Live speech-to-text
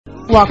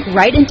Walk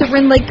right into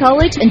Rend Lake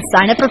College and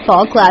sign up for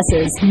fall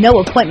classes. No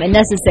appointment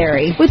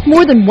necessary. With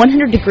more than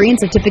 100 degree and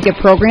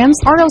certificate programs,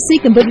 RLC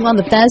can put you on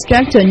the fast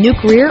track to a new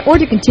career or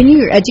to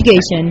continue your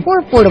education. More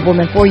affordable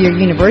than four-year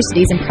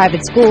universities and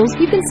private schools,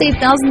 you can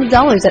save thousands of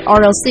dollars at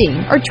RLC.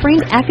 Our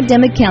trained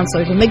academic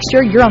counselors will make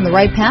sure you're on the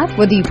right path,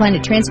 whether you plan to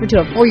transfer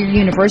to a four-year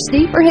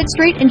university or head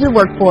straight into the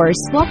workforce.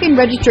 Walk-in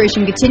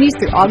registration continues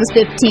through August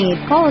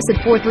 15th. Call us at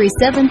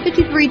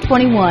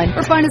 437-5321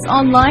 or find us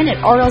online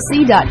at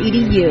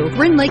rlc.edu.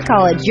 Rend Lake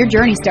College, your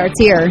journey starts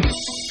here.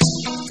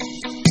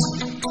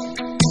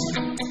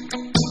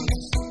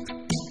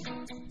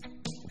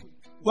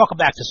 Welcome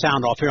back to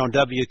Sound Off here on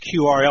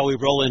WQRL. We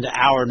roll into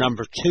hour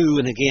number 2,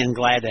 and again,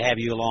 glad to have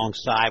you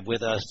alongside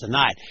with us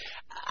tonight.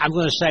 I'm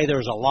going to say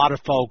there's a lot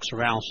of folks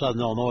around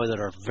Southern Illinois that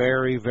are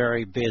very,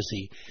 very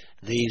busy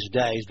these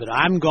days, but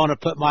I'm going to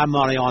put my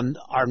money on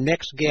our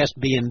next guest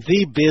being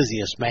the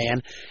busiest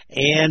man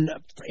in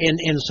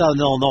Southern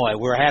Illinois.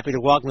 We're happy to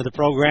welcome to the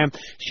program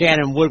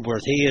Shannon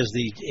Woodworth. He is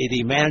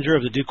the manager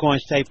of the DuQuoin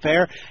State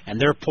Fair, and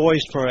they're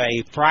poised for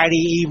a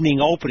Friday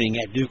evening opening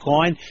at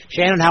DuQuoin.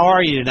 Shannon, how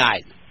are you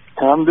tonight?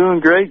 I'm doing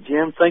great,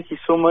 Jim. Thank you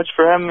so much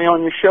for having me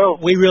on your show.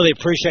 We really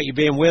appreciate you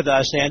being with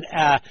us. And,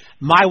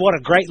 what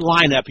a great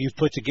lineup you've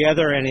put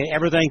together, and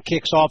everything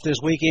kicks off this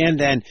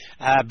weekend, and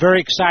very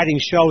exciting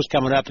shows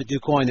coming up at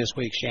DuQuoin this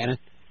week, Shannon.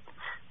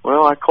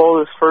 Well, I call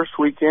this first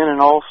weekend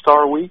an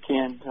all-star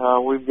weekend.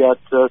 We've got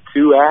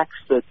two acts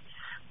that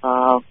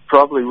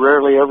probably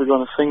rarely ever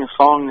going to sing a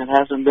song that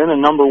hasn't been a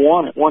number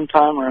one at one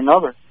time or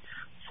another.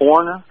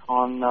 Foreigner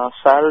on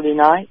Saturday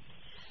night.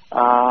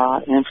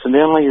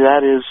 Incidentally,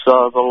 that is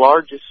the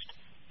largest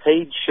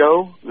paid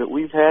show that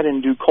we've had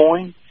in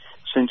DuQuoin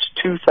since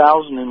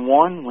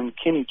 2001 when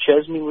Kenny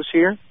Chesney was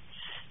here.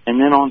 And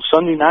then on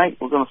Sunday night,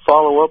 we're going to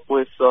follow up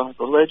with the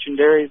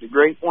legendary, the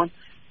great one,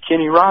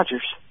 Kenny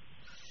Rogers.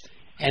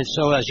 And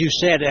so, as you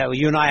said,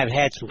 you and I have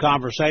had some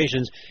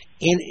conversations.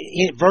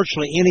 In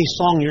virtually any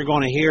song you're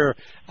going to hear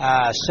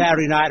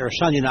Saturday night or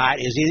Sunday night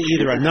is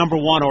either a number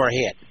one or a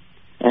hit.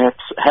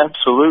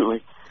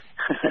 Absolutely.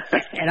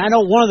 And I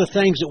know one of the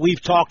things that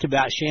we've talked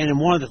about, Shannon,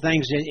 one of the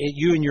things that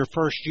you in your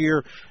first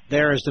year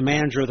there as the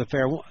manager of the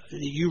fair,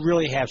 you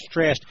really have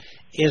stressed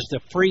is the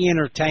free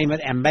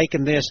entertainment and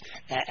making this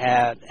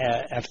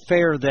a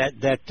fair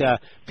that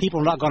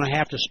people are not going to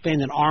have to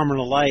spend an arm and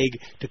a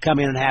leg to come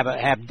in and have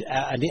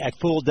a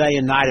full day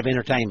and night of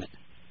entertainment.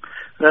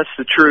 That's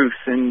the truth.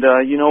 And,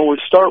 we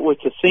start with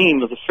the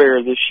theme of the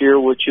fair this year,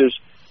 which is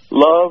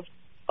Love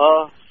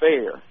a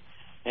Fair.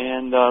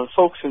 And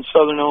folks in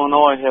Southern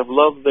Illinois have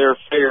loved their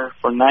fair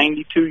for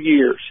 92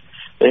 years.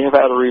 They have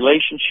had a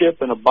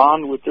relationship and a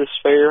bond with this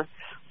fair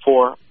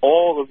for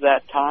all of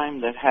that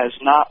time that has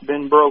not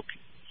been broken.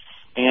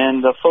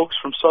 And folks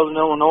from Southern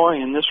Illinois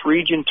in this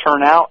region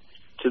turn out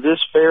to this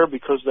fair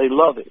because they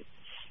love it.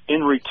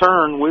 In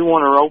return, we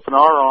want to open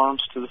our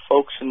arms to the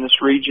folks in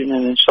this region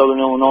and in Southern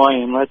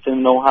Illinois and let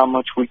them know how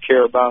much we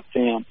care about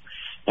them.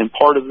 And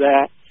part of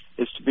that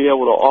is to be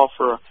able to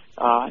offer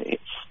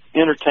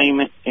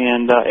entertainment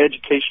and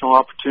educational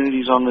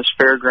opportunities on this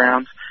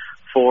fairgrounds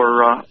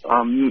for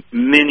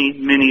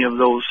many of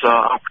those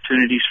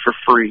opportunities for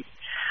free.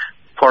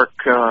 Park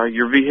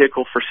your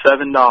vehicle for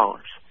 $7.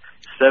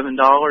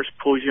 $7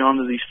 pulls you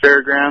onto these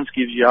fairgrounds,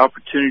 gives you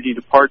opportunity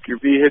to park your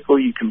vehicle.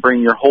 You can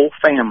bring your whole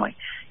family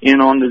in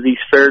onto these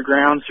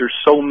fairgrounds. There's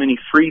so many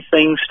free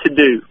things to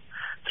do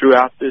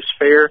throughout this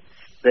fair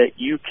that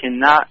you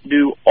cannot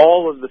do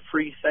all of the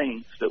free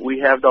things that we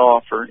have to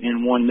offer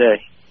in one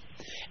day.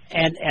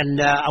 And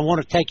I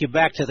want to take you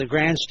back to the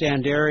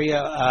grandstand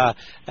area.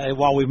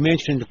 While we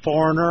mentioned the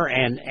Foreigner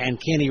and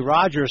Kenny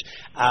Rogers,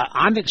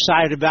 I'm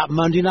excited about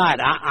Monday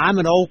night. I'm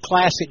an old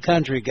classic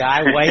country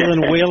guy,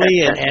 Waylon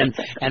Willie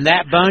and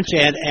that bunch,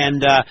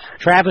 and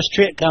Travis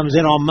Tritt comes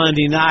in on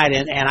Monday night,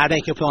 and I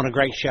think he'll put on a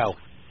great show.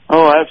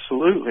 Oh,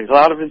 absolutely. A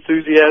lot of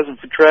enthusiasm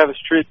for Travis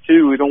Tritt,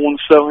 too. We don't want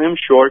to sell him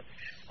short.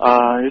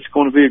 It's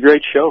going to be a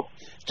great show.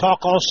 Talk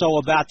also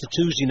about the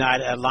Tuesday night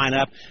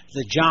lineup.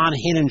 The John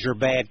Henninger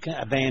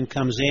band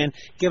comes in.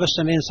 Give us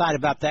some insight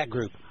about that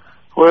group.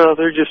 Well,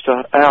 they're just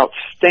an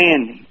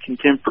outstanding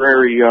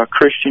contemporary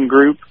Christian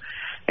group.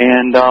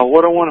 And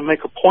what I want to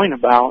make a point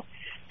about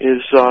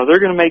is they're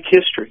going to make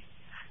history.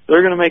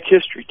 They're going to make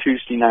history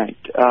Tuesday night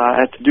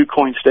at the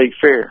DuQuoin State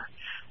Fair.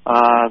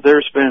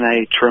 There's been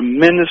a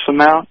tremendous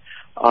amount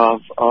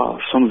of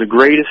some of the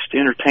greatest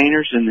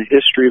entertainers in the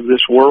history of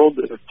this world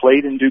that have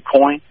played in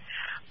DuQuoin.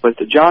 But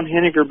the John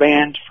Henninger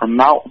Band from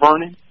Mount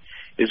Vernon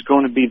is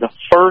going to be the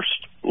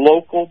first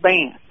local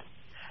band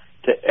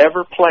to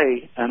ever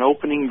play an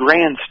opening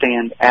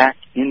grandstand act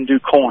in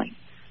DuQuoin.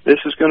 This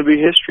is going to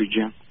be history,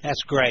 Jim.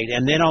 That's great.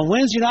 And then on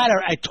Wednesday night,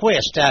 a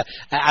twist.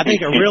 I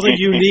think a really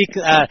unique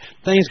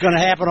thing's going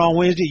to happen on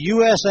Wednesday.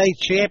 USA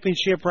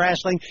Championship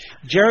Wrestling.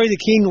 Jerry the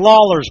King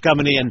Lawler's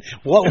coming in.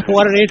 What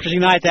an interesting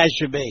night that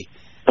should be.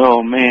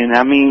 Oh, man.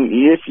 I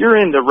mean, if you're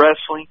into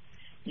wrestling,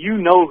 you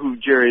know who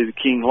Jerry the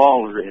King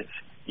Lawler is.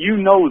 You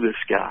know this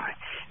guy,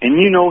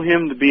 and you know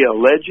him to be a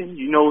legend.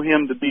 You know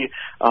him to be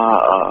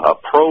a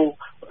pro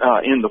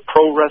in the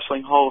Pro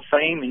Wrestling Hall of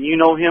Fame, and you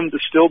know him to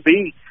still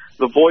be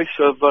the voice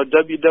of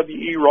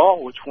WWE Raw,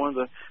 which is one of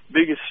the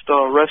biggest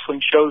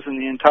wrestling shows in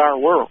the entire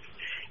world.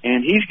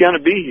 And he's going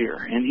to be here,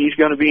 and he's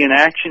going to be in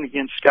action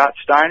against Scott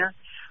Steiner.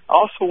 I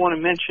also want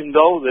to mention,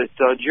 though,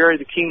 that Jerry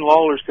the King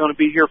Lawler is going to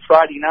be here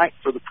Friday night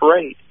for the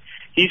parade.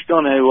 He's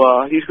going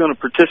to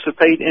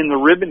participate in the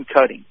ribbon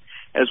cutting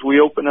as we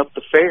open up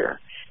the fair.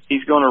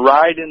 He's going to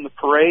ride in the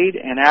parade,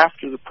 and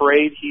after the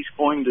parade, he's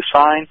going to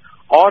sign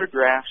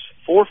autographs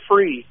for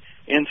free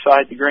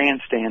inside the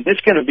grandstand.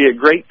 It's going to be a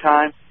great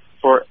time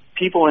for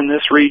people in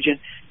this region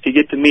to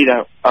get to meet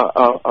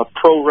a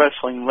pro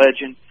wrestling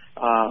legend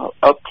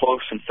up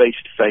close and face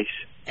to face.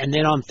 And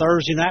then on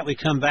Thursday night, we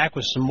come back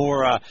with some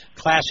more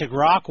classic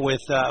rock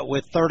with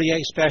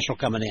 38 Special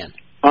coming in.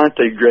 Aren't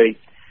they great?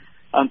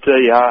 I'll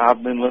tell you,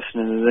 I've been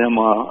listening to them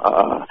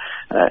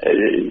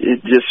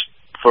just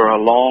for a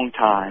long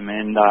time,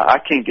 and I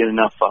can't get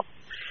enough of them.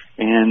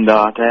 And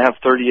to have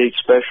 38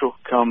 Special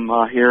come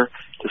here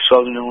to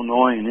Southern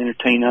Illinois and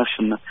entertain us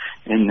in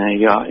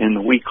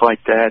the week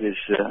like that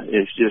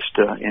is just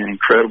an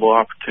incredible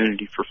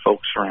opportunity for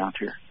folks around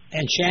here.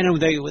 And Shannon,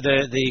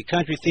 the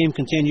country theme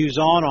continues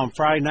on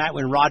Friday night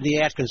when Rodney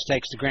Atkins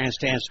takes the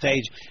grandstand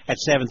stage at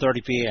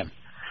 7:30 p.m.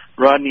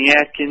 Rodney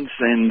Atkins,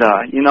 and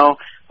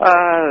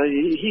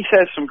he's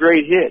had some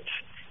great hits,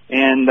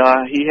 and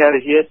he had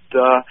a hit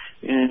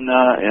in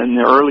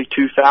the early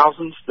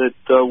 2000s that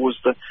was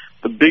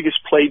the biggest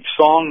played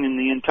song in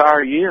the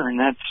entire year, and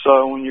that's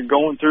when you're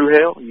going through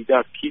hell, you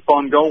got to keep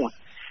on going.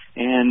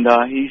 And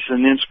he's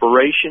an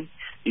inspiration.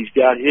 He's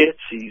got hits.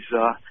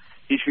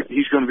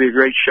 He's going to be a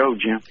great show,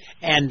 Jim.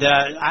 And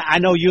I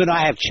know you and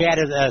I have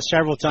chatted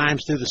several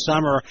times through the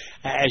summer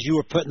as you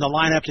were putting the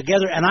lineup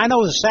together. And I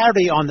know on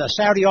the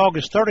Saturday,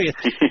 August 30th,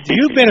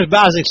 you've been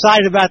about as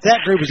excited about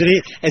that group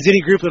as any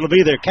group that'll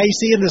be there.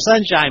 Casey and the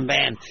Sunshine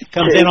Band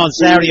comes in on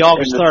Saturday,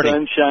 August 30th.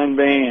 The Sunshine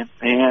Band,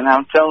 and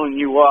I'm telling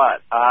you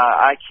what,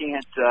 I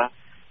can't.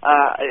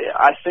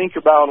 I think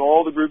about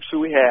all the groups that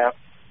we have.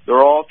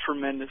 They're all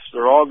tremendous.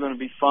 They're all going to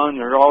be fun.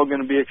 They're all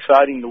going to be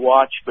exciting to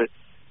watch. But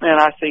man,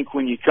 I think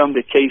when you come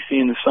to Casey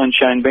and the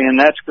Sunshine Band,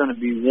 that's going to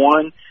be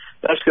one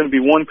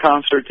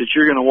concert that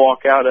you're going to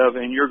walk out of,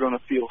 and you're going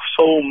to feel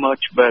so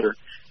much better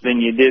than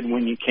you did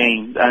when you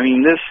came. I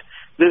mean, this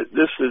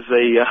is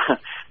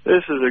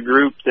a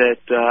group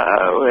that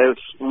as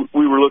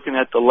we were looking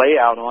at the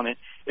layout on it,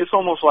 it's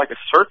almost like a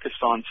circus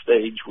on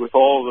stage with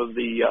all of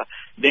the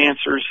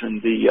dancers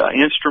and the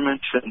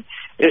instruments, and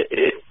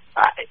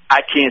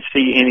I can't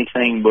see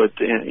anything but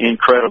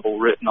incredible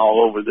written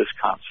all over this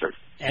concert.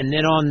 And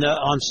then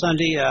on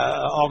Sunday,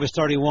 August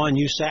 31,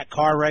 USAC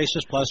car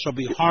races, plus there'll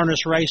be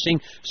harness racing.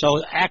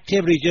 So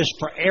activity just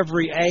for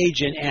every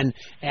age and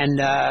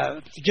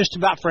just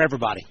about for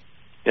everybody.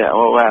 Yeah,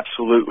 well,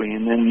 absolutely.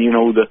 And then,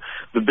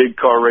 the big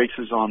car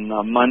races on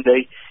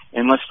Monday.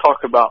 And let's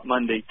talk about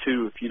Monday,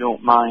 too, if you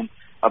don't mind,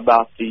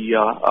 about the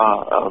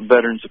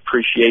Veterans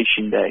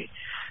Appreciation Day.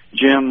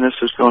 Jim, this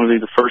is going to be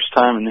the first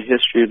time in the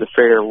history of the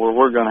fair where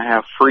we're going to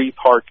have free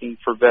parking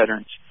for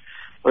veterans.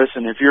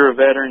 Listen, if you're a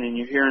veteran and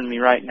you're hearing me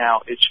right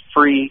now, it's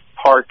free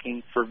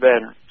parking for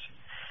veterans.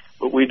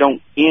 But we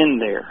don't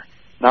end there.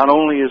 Not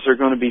only is there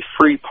going to be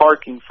free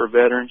parking for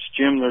veterans,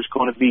 Jim, there's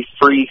going to be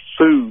free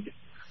food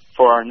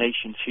for our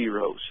nation's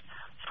heroes.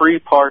 Free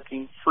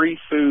parking, free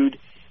food,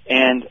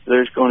 and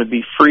there's going to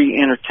be free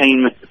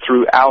entertainment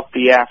throughout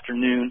the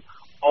afternoon.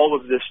 All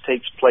of this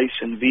takes place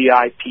in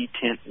VIP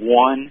Tent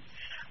 1.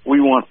 We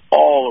want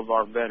all of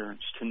our veterans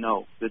to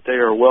know that they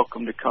are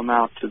welcome to come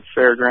out to the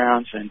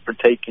fairgrounds and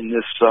partake in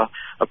this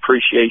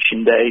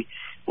Appreciation Day.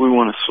 We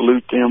want to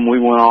salute them. We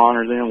want to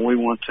honor them. We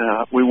want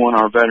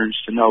our veterans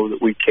to know that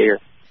we care.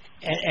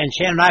 And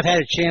Shannon, I've had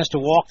a chance to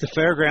walk the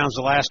fairgrounds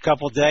the last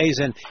couple of days,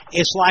 and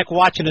it's like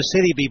watching a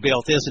city be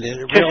built, isn't it?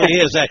 It really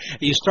is.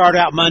 You start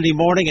out Monday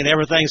morning, and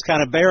everything's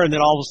kind of bare, and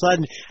then all of a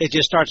sudden it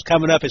just starts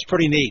coming up. It's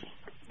pretty neat.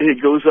 It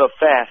goes up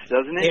fast,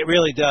 doesn't it? It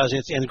really does.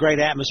 It's in a great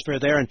atmosphere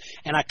there, and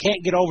I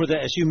can't get over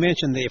that. As you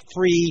mentioned, the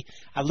free.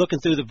 I'm looking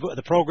through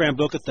the program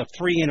book at the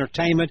free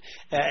entertainment,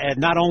 and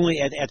not only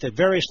at the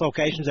various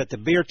locations, at the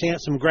beer tent,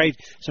 some great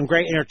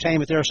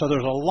entertainment there. So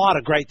there's a lot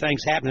of great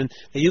things happening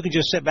that you can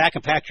just sit back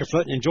and pat your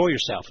foot and enjoy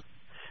yourself.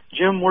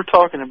 Jim, we're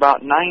talking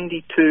about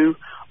 92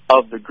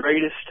 of the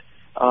greatest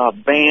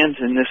bands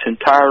in this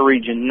entire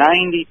region.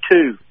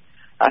 92.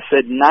 I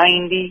said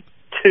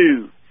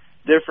 92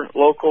 different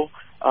local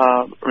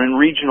and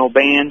regional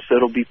bands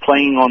that'll be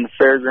playing on the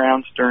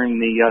fairgrounds during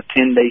the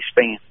 10-day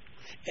span.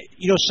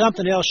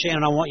 Something else,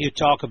 Shannon, I want you to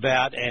talk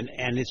about,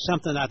 and it's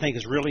something I think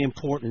is really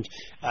important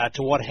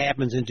to what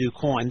happens in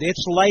DuQuoin.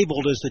 It's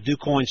labeled as the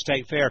DuQuoin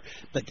State Fair,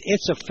 but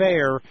it's a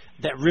fair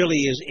that really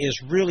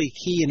is really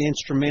key and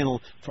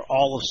instrumental for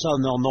all of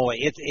Southern Illinois.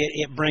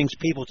 It brings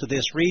people to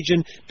this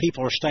region.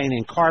 People are staying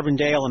in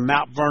Carbondale and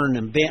Mount Vernon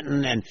and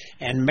Benton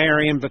and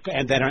Marion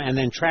and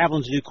then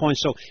traveling to DuQuoin.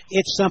 So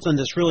it's something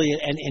that's really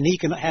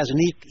has an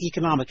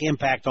economic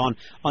impact on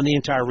the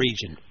entire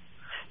region.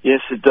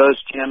 Yes, it does,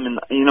 Jim. And,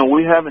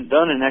 we haven't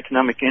done an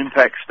economic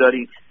impact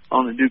study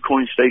on the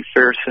DuQuoin State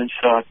Fair since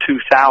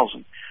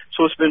 2000.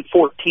 So it's been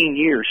 14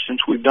 years since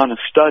we've done a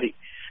study.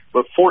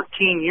 But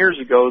 14 years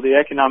ago, the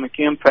economic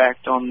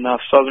impact on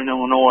Southern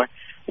Illinois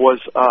was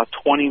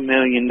 $20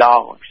 million.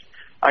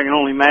 I can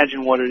only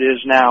imagine what it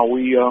is now.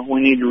 We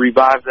need to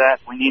revive that.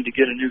 We need to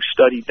get a new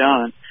study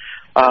done.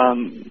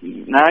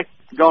 Now,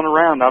 I've gone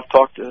around. I've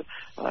talked to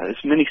as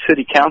many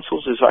city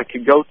councils as I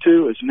could go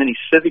to, as many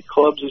civic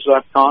clubs as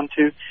I've gone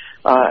to,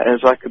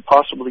 as I could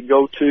possibly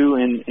go to,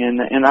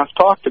 and I've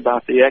talked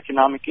about the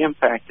economic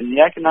impact. And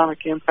the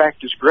economic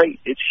impact is great.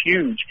 It's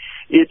huge.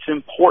 It's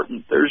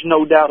important. There's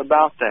no doubt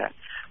about that.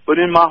 But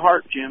in my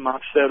heart, Jim,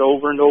 I've said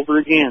over and over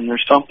again,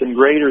 there's something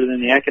greater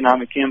than the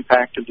economic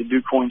impact of the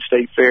DuQuoin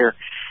State Fair,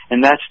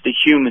 and that's the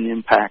human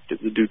impact of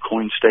the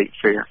DuQuoin State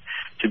Fair.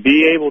 To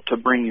be able to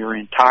bring your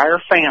entire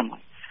family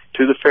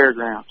to the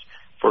fairgrounds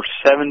for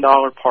 $7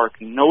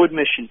 parking, no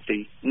admission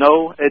fee.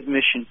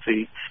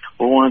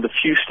 We're one of the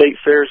few state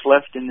fairs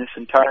left in this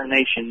entire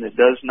nation that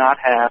does not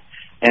have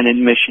an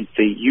admission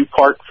fee. You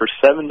park for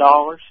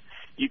 $7.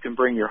 You can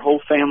bring your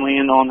whole family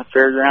in on the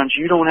fairgrounds.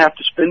 You don't have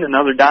to spend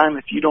another dime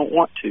if you don't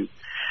want to.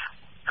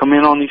 Come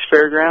in on these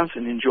fairgrounds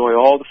and enjoy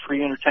all the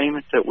free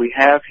entertainment that we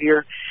have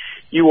here.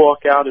 You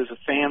walk out as a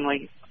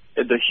family.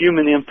 The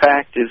human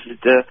impact is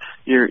that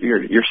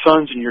your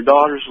sons and your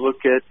daughters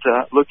look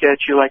at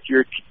you like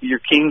you're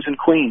kings and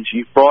queens.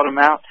 You've brought them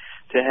out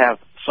to have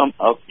some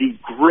of the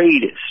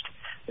greatest,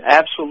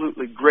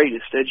 absolutely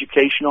greatest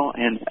educational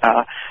and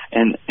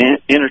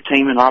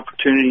entertainment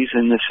opportunities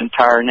in this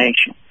entire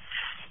nation.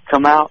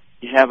 Come out,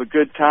 you have a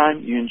good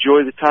time, you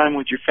enjoy the time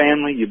with your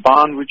family, you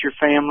bond with your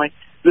family.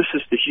 This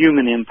is the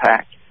human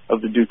impact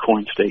of the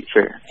DuQuoin State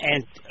Fair.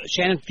 And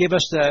Shannon, give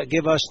us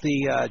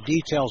the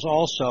details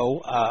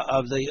also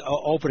of the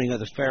opening of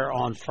the fair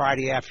on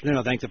Friday afternoon.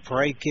 I think the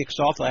parade kicks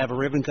off. They'll have a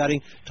ribbon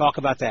cutting. Talk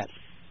about that.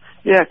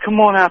 Yeah, come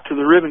on out to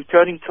the ribbon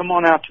cutting. Come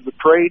on out to the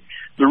parade.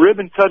 The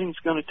ribbon cutting is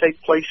going to take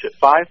place at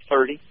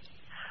 5:30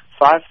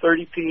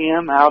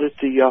 p.m. out at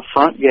the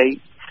front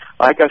gate.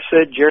 Like I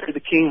said, Jerry the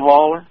King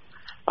Lawler,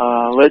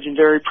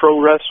 legendary pro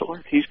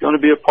wrestler, he's going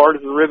to be a part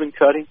of the ribbon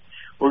cutting.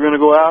 We're going to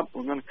go out,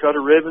 we're going to cut a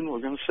ribbon, we're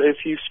going to say a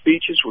few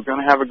speeches, we're going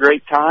to have a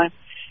great time,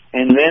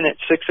 and then at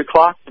 6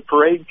 o'clock the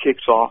parade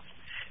kicks off.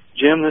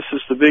 Jim, this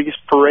is the biggest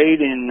parade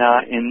in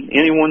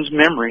anyone's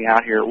memory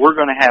out here. We're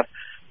going to have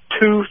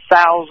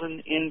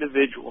 2,000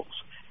 individuals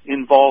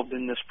involved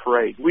in this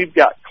parade. We've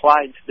got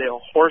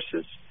Clydesdale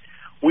horses,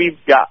 we've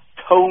got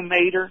Tow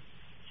Mater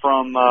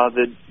from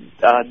the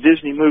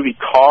Disney movie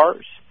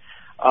Cars,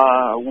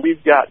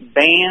 we've got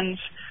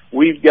bands,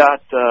 we've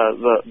got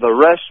the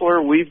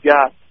wrestler, we've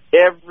got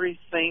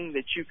everything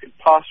that you could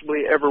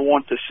possibly ever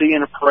want to see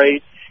in a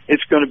parade.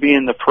 It's going to be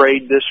in the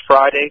parade this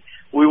Friday.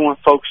 We want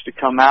folks to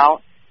come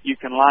out. You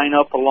can line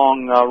up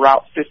along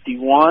Route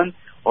 51,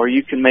 or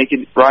you can make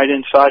it right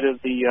inside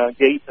of the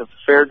gate of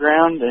the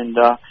fairground, and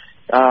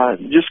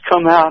just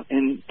come out,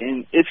 and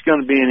it's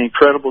going to be an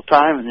incredible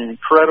time and an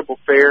incredible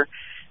fair,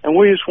 and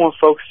we just want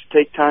folks to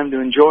take time to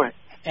enjoy it.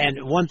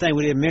 And one thing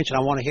we didn't mention, I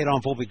want to hit on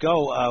before we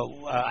go,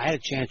 I had a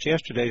chance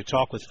yesterday to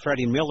talk with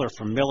Freddie Miller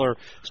from Miller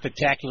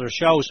Spectacular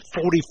Shows.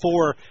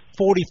 44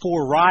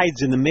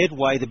 rides in the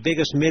Midway, the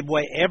biggest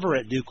Midway ever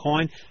at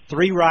DuQuoin.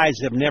 3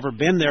 rides have never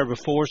been there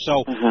before,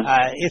 so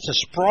it's a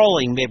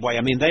sprawling Midway.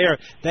 I mean,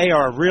 they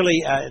are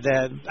really,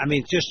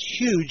 just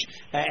huge,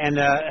 and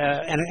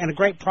a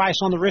great price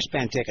on the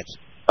wristband tickets.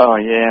 Oh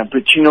yeah,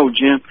 but you know,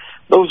 Jim,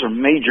 those are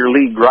major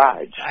league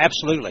rides.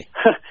 Absolutely.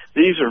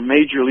 These are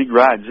major league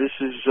rides. This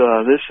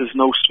is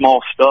no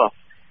small stuff.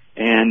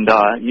 And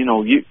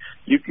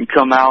you can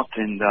come out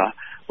and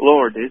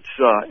Lord, it's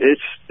as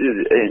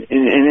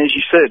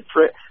you said,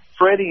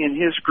 Freddie and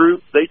his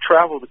group, they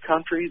travel the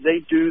country. They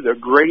do the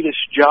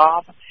greatest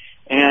job.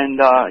 And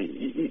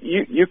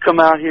you come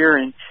out here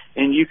and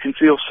you can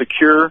feel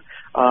secure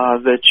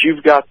that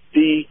you've got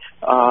the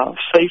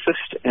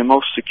safest and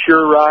most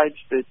secure rides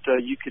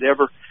that you could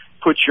ever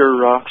put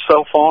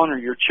yourself on or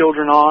your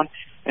children on.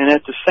 And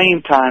at the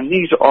same time,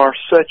 these are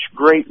such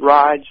great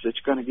rides that's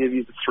going to give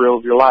you the thrill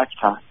of your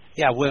lifetime.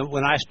 Yeah,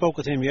 when I spoke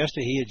with him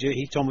yesterday,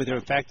 he told me that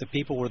in fact the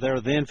people were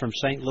there then from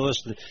St. Louis.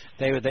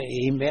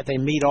 They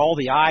meet all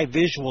the eye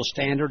visual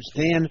standards.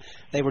 Then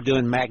they were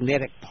doing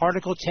magnetic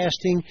particle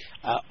testing,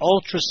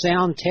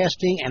 ultrasound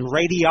testing, and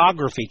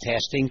radiography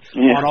testing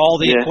on all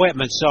the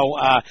equipment. So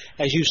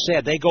as you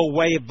said, they go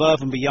way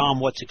above and beyond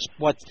what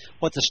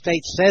the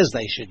state says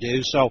they should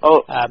do. So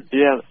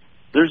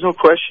there's no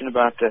question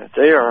about that.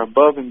 They are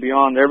above and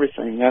beyond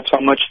everything. That's how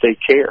much they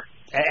care.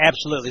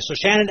 Absolutely. So,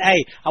 Shannon,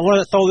 hey, I want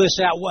to throw this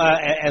out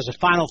as a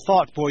final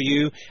thought for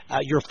you.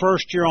 Your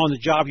first year on the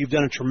job, you've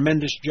done a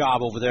tremendous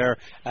job over there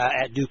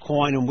at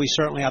DuQuoin, and we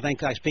certainly, I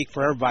think I speak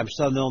for everybody from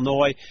Southern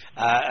Illinois.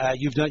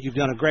 You've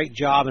done a great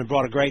job and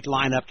brought a great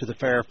lineup to the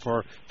fair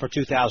for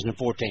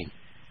 2014.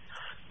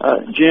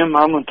 Jim,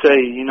 I'm going to tell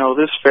you,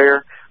 this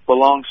fair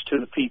belongs to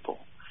the people.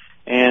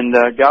 And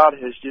God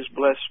has just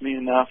blessed me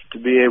enough to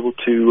be able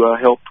to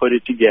help put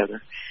it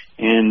together.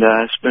 And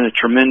it's been a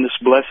tremendous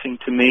blessing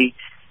to me.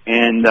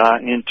 And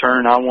in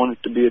turn, I want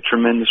it to be a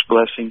tremendous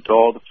blessing to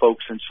all the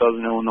folks in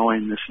Southern Illinois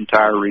and this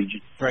entire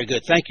region. Very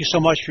good. Thank you so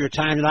much for your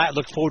time tonight.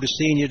 Look forward to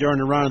seeing you during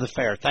the run of the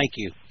fair. Thank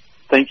you.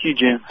 Thank you,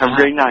 Jim. Have a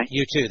great night.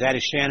 You too. That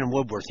is Shannon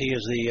Woodworth. He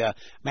is the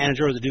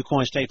manager of the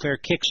DuQuoin State Fair.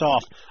 Kicks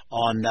off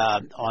on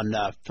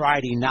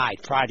Friday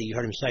night. Friday, you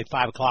heard him say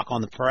 5 o'clock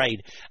on the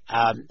parade.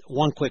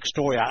 One quick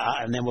story,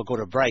 and then we'll go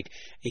to break.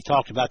 He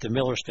talked about the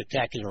Miller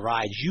Spectacular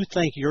Rides. You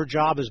think your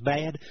job is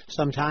bad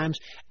sometimes?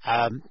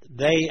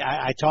 They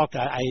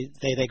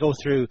go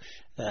through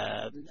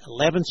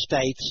 11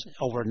 states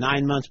over a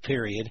 9-month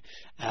period.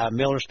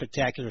 Miller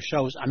Spectacular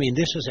shows. I mean,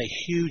 this is a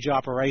huge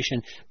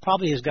operation.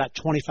 Probably has got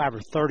 25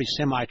 or 30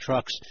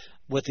 semi-trucks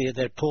with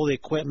that pull the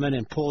equipment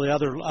and pull the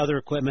other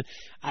equipment.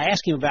 I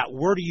asked him about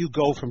where do you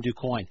go from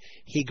DuQuoin.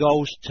 He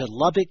goes to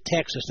Lubbock,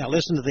 Texas. Now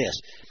listen to this.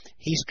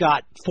 He's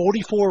got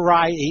 44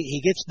 rides.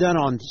 He gets done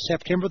on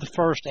September the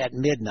 1st at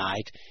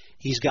midnight.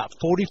 He's got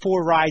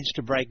 44 rides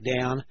to break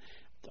down.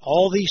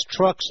 All these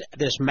trucks,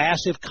 this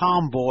massive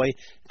convoy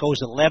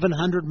goes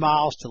 1,100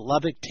 miles to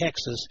Lubbock,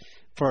 Texas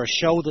for a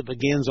show that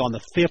begins on the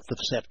 5th of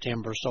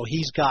September. So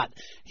he's got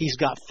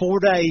 4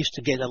 days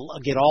to get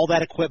all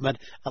that equipment,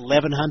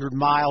 1,100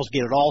 miles,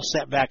 get it all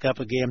set back up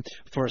again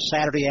for a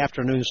Saturday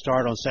afternoon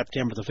start on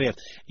September the 5th.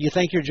 You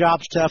think your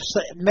job's tough?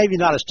 Maybe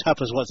not as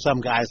tough as what some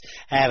guys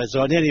have it.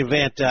 So in any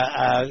event,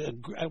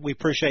 we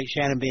appreciate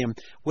Shannon being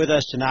with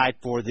us tonight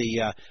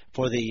to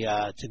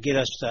get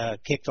us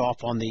kicked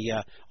off on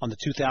the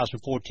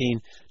 2014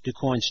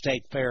 DuQuoin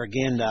State Fair.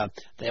 Again,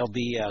 they'll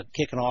be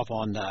kicking off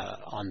on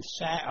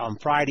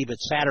Friday, but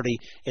Saturday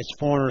it's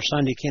Foreigner,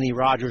 Sunday Kenny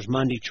Rogers,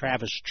 Monday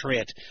Travis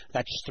Tritt.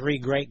 That's 3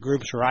 great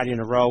groups right in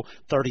a row.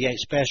 38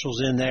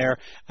 specials in there.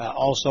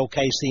 Also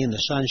Casey and the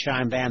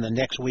Sunshine Band the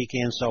next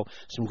weekend. So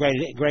some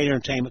great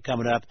entertainment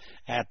coming up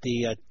at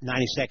the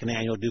 92nd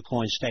annual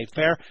DuQuoin State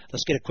Fair.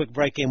 Let's get a quick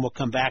break in. We'll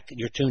come back.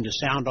 You're tuned to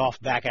Sound Off.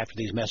 Back after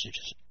these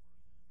messages.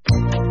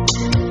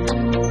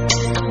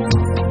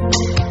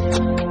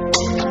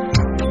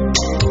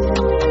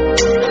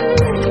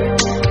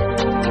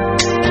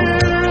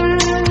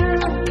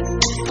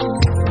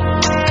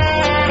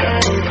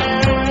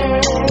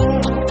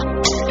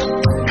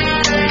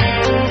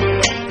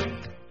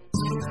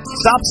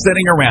 Stop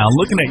sitting around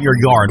looking at your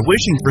yard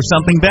wishing for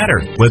something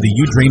better. Whether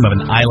you dream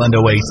of an island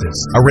oasis,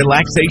 a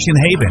relaxation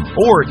haven,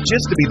 or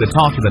just to be the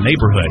talk of the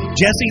neighborhood,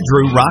 Jesse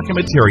Drew Rock and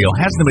Material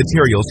has the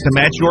materials to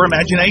match your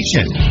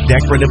imagination.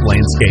 Decorative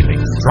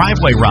landscaping,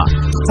 driveway rock,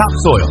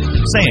 topsoil,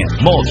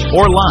 sand, mulch,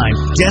 or lime,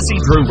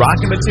 Jesse Drew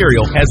Rock and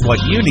Material has what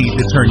you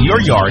need to turn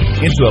your yard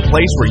into a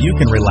place where you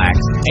can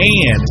relax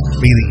and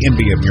be the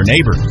envy of your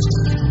neighbors.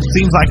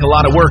 Seems like a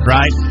lot of work,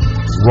 right?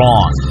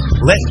 Wrong.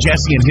 Let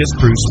Jesse and his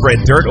crew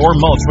spread dirt or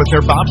mulch with their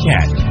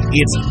Bobcat.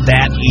 It's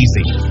that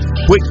easy.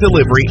 Quick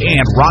delivery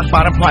and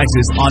rock-bottom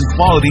prices on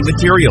quality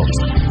materials.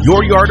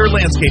 Your yard or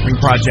landscaping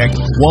project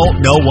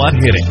won't know what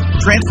hit it.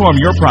 Transform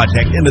your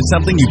project into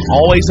something you've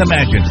always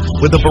imagined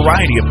with a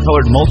variety of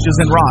colored mulches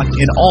and rock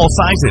in all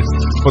sizes.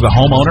 For the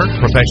homeowner,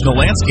 professional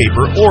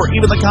landscaper, or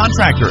even the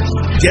contractor,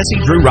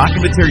 Jesse Drew Rock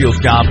and Materials'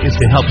 job is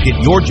to help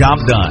get your job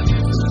done.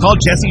 Call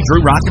Jesse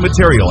Drew Rock and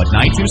Material at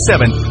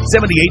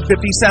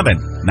 927-7857.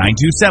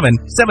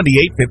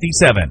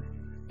 927-7857.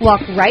 Walk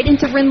right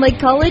into Rend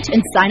Lake College and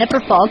sign up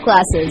for fall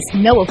classes.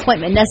 No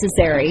appointment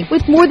necessary.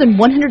 With more than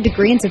 100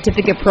 degree and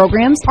certificate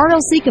programs,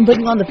 RLC can put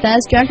you on the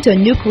fast track to a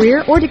new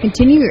career or to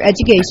continue your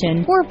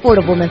education. More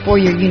affordable than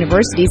four-year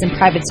universities and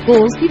private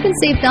schools, you can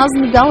save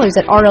thousands of dollars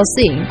at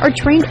RLC. Our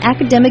trained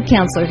academic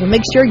counselors will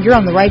make sure you're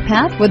on the right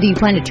path, whether you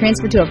plan to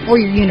transfer to a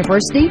four-year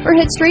university or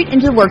head straight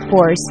into the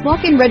workforce.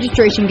 Walk-in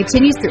registration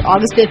continues through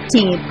August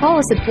 15th. Call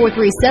us at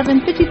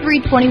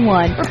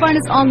 437-5321 or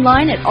find us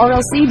online at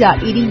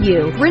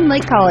rlc.edu. Rend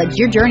Lake College.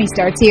 Your journey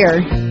starts here.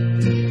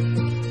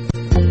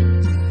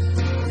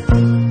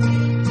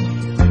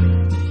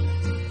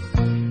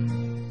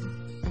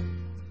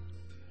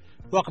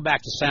 Welcome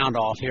back to Sound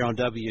Off here on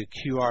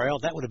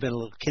WQRL. That would have been a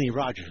little Kenny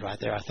Rogers right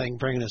there, I think,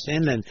 bringing us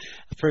in, and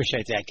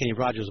appreciate that. Kenny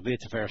Rogers will be at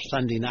the fair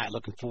Sunday night.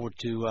 Looking forward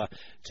to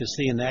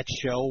seeing that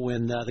show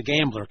when the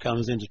Gambler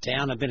comes into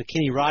town. I've been a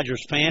Kenny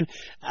Rogers fan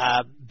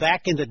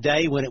back in the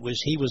day when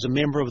he was a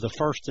member of the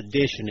first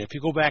edition. If you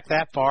go back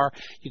that far,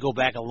 you go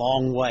back a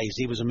long ways.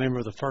 He was a member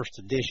of the first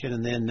edition,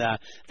 and then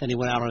he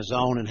went out on his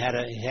own and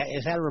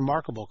has had a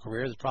remarkable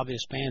career that probably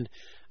has spanned,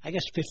 I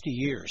guess, 50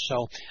 years.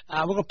 So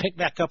we're going to pick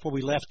back up where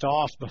we left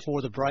off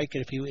before the break.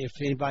 And if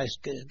anybody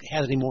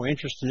has any more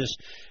interest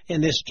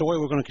in this story,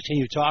 we're going to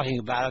continue talking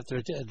about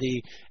it.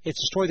 It's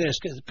a story that has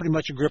pretty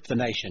much gripped the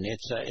nation.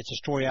 It's a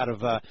story out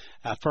of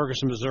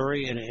Ferguson,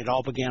 Missouri, and it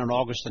all began on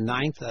August the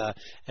 9th,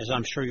 as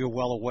I'm sure you're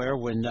well aware,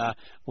 when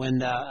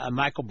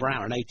Michael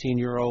Brown, an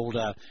 18-year-old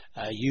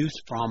youth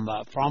from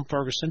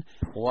Ferguson,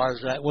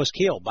 was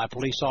killed by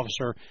police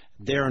officer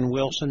Darren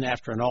Wilson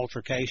after an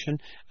altercation.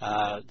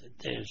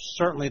 There's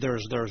certainly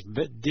certainly there's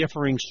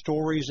differing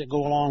stories that go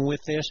along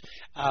with this.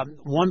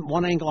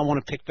 One angle I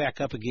want to pick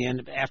back up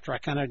again after I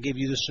kind of give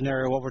you the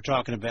scenario what we're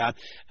talking about.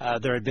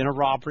 There had been a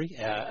robbery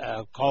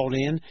called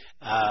in,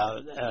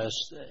 and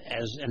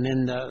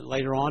then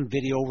later on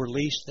video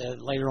released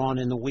later on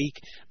in the week.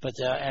 But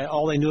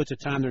all they knew at the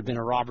time there had been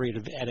a robbery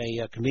at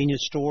a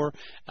convenience store.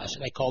 So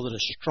they called it a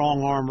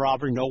strong arm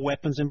robbery, no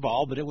weapons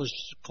involved, but it was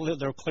clearly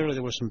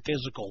there was some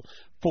physical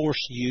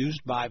force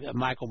used by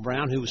Michael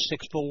Brown, who was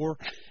 6'4"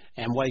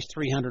 and weighs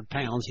 300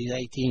 pounds. He's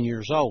 18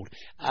 years old.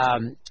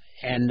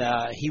 And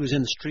he was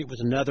in the street with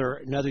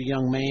another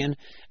young man,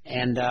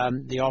 and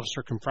the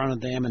officer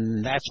confronted them,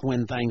 and that's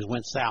when things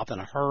went south in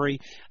a hurry.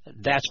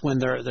 That's when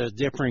the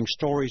differing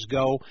stories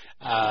go.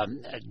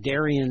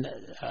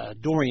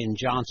 Dorian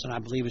Johnson, I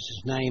believe is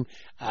his name,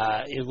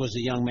 it was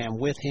a young man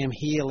with him.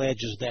 He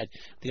alleges that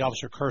the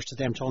officer cursed at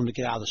them, told him to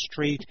get out of the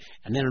street,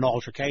 and then an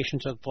altercation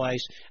took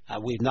place.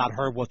 We've not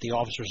heard what the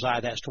officer's side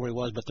of that story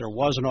was, but there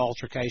was an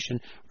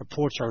altercation.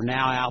 Reports are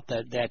now out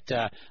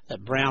that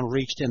Brown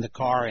reached in the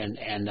car and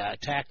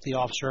attacked the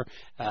officer.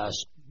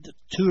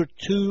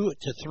 Two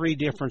to three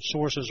different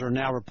sources are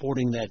now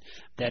reporting that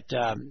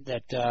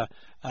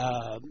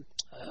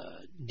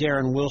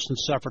Darren Wilson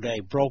suffered a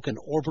broken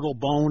orbital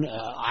bone,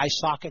 eye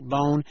socket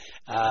bone.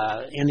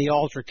 In the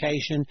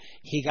altercation,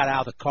 he got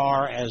out of the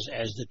car as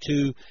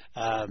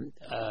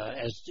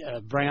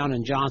Brown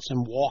and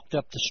Johnson walked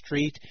up the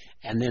street,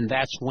 and then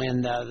that's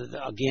when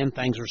again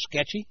things were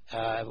sketchy.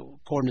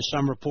 According to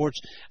some reports,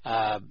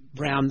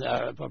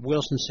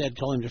 Wilson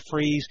told him to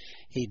freeze.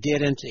 He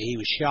didn't. He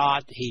was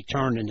shot. He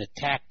turned and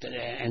attacked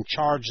and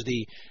charged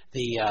the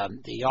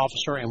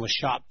officer and was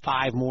shot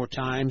 5 more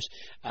times.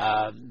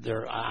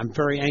 I'm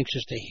very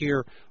anxious to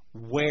hear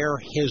where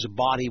his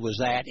body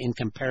was at in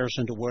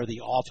comparison to where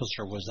the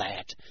officer was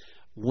at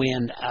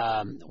when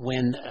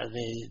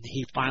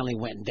he finally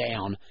went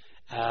down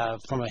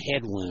from a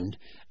head wound.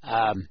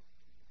 A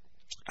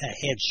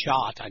head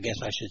shot, I guess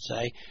I should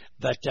say.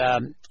 But I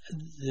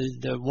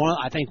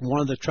think one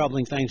of the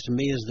troubling things to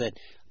me is that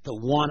the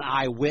one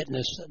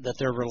eyewitness that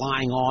they're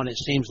relying on, it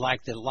seems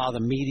like that a lot of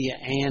the media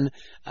and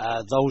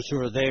those who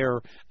are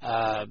there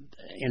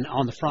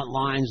on the front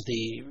lines,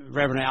 the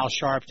Reverend Al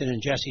Sharpton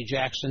and Jesse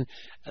Jackson,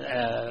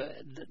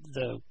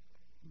 the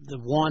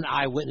one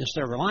eyewitness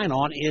they're relying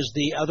on is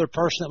the other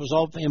person that was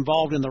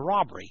involved in the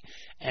robbery.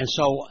 And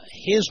so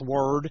his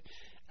word,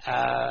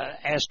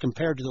 as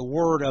compared to the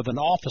word of an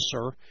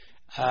officer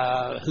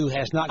who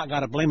has not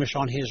got a blemish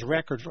on his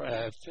record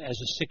as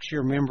a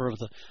 6-year member of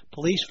the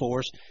police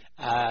force,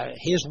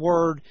 his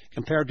word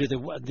compared to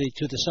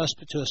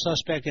a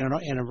suspect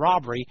in a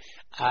robbery,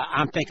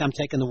 I think I'm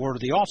taking the word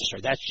of the officer.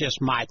 That's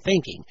just my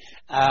thinking.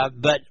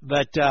 And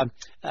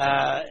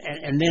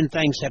then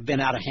things have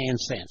been out of hand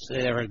since.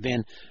 There have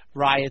been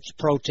riots,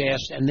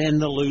 protests, and then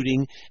the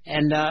looting,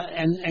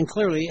 and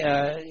clearly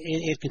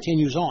it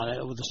continues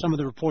on. With some of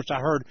the reports I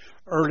heard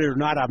earlier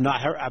tonight, I've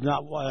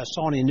not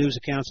saw any news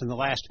accounts in the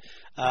last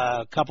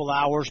couple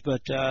hours,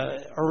 but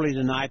early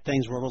tonight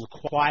things were a little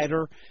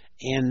quieter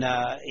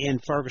in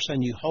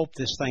Ferguson. You hope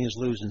this thing is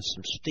losing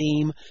some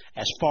steam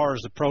as far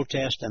as the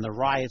protest and the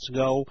riots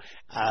go,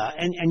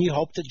 and you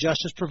hope that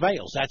justice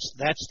prevails.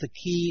 That's the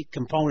key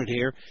component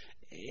here.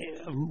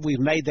 We've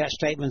made that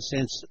statement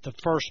since the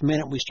first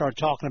minute we started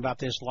talking about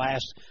this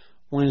last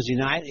Wednesday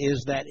night,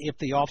 is that if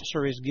the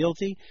officer is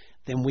guilty,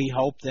 then we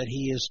hope that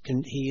he is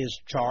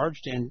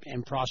charged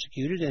and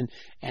prosecuted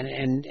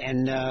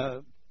and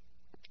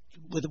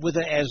with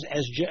as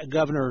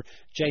Governor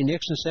Jay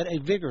Nixon said, a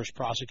vigorous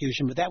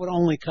prosecution. But that would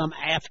only come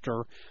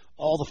after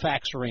all the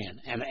facts are in.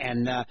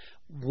 And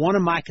one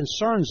of my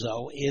concerns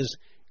though is,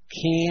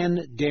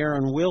 can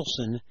Darren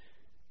Wilson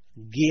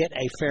get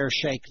a fair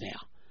shake now?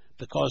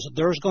 Because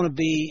there's going to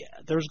be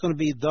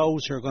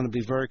those who are going to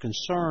be very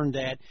concerned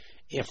that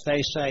if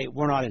they say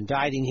we're not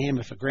indicting him,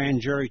 if a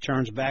grand jury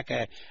comes back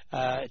and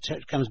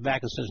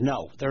says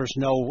no, there's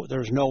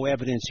no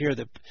evidence here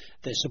that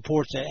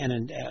supports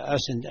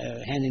us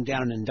handing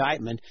down an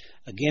indictment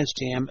against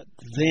him,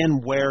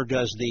 then where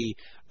does the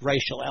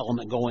racial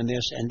element go in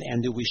this,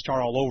 and do we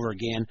start all over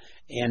again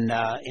in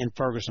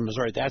Ferguson,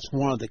 Missouri? That's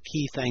one of the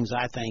key things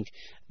I think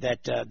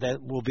that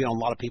will be on a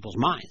lot of people's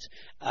minds,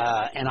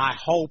 and I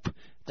hope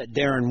that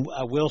Darren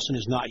Wilson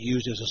is not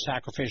used as a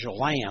sacrificial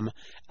lamb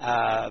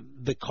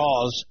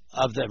because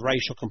of the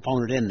racial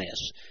component in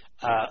this.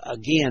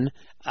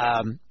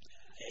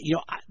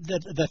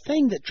 The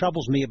thing that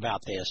troubles me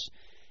about this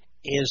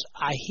is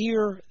I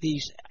hear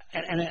these,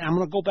 and I'm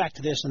going to go back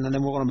to this, and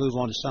then we're going to move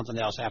on to something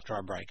else after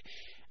our break.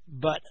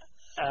 But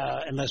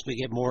unless we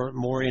get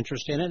more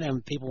interest in it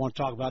and people want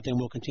to talk about it, then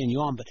we'll continue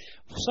on. But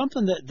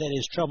something that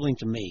is troubling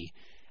to me,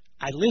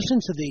 I listen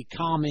to the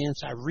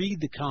comments, I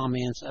read the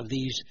comments of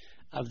these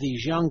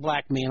young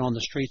black men on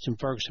the streets in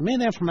Ferguson,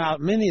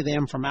 many of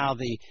them from out of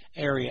the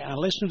area, and I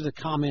listen to the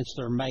comments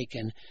they're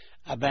making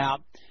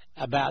about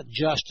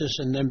justice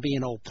and them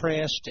being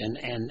oppressed, and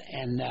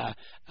the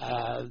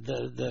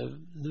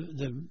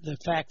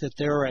fact that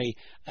they're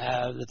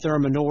a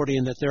minority,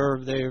 and that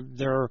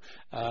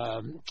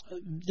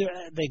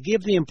they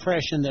give the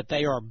impression that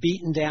they are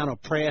beaten down,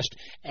 oppressed,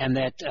 and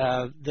that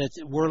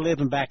we're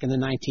living back in the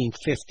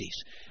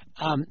 1950s.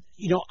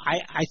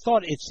 I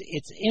thought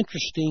it's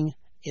interesting.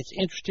 It's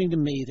interesting to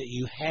me that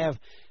you have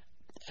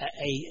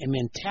a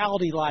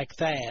mentality like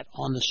that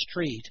on the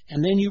street,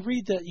 and then you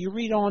read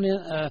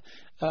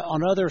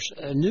on other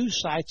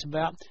news sites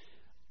about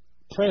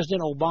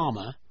President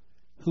Obama,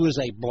 who is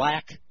a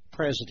black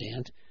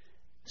president,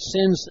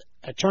 sends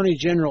Attorney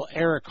General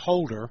Eric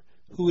Holder,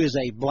 who is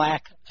a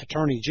black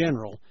Attorney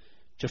General,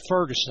 to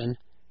Ferguson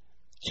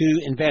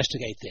to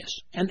investigate this.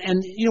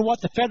 And you know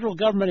what? The federal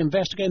government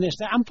investigating this,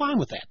 I'm fine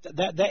with that.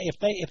 That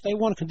if they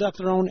want to conduct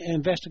their own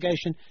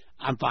investigation,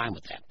 I'm fine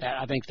with that.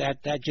 I think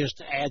that just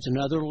adds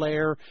another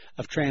layer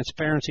of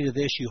transparency to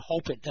this. You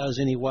hope it does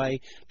anyway,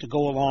 to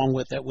go along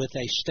with it, with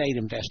a state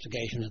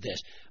investigation of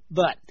this.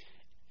 But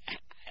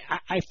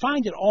I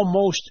find it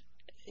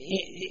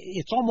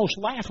it's almost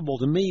laughable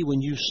to me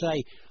when you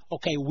say,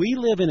 okay, we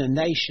live in a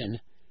nation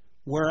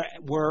where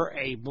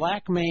a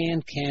black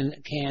man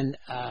can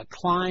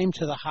climb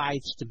to the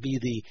heights to be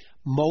the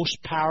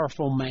most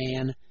powerful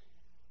man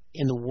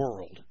in the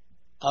world,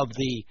 of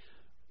the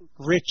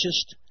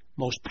richest,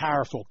 most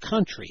powerful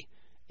country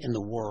in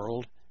the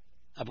world.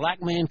 A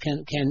black man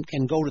can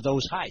go to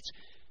those heights,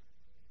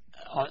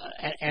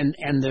 and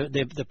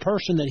the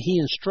person that he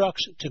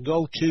instructs to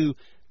go to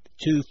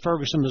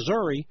Ferguson,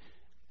 Missouri,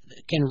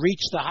 can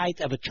reach the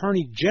height of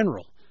Attorney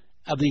General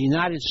of the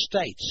United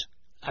States.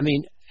 I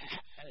mean,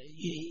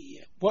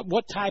 what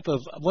does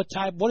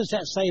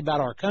that say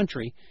about our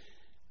country,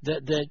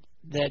 that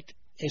it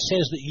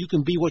says that you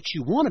can be what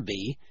you want to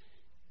be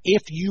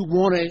if you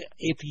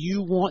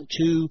want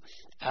to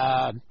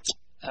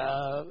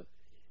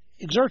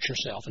exert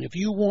yourself, and if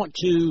you want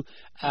to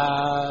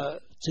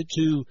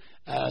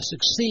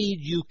succeed,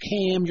 you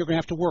can. You're going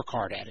to have to work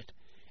hard at it,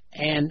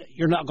 and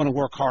you're not going to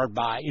work hard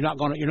you're not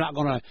going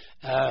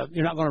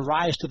to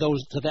rise to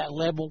that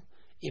level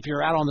if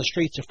you're out on the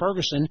streets of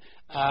Ferguson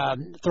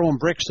throwing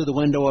bricks through the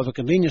window of a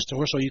convenience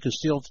store so you can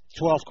steal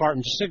 12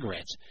 cartons of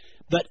cigarettes.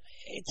 But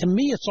to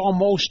me, it's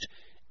almost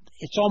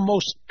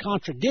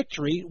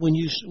contradictory when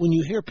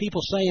you hear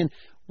people saying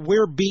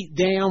we're beat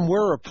down,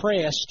 we're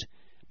oppressed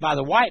by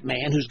the white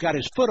man who's got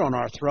his foot on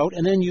our throat,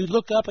 and then you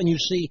look up and you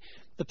see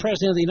the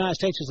President of the United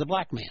States is a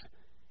black man.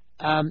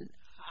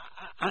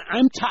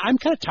 I'm kind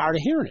of tired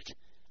of hearing it.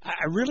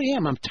 I really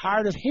am. I'm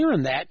tired of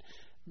hearing that.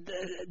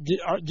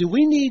 Do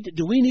we need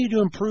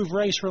to improve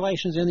race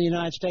relations in the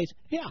United States?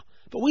 Yeah,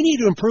 but we need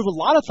to improve a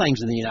lot of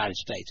things in the United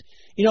States.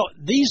 You know,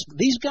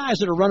 these guys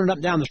that are running up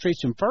and down the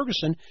streets in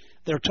Ferguson,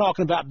 they're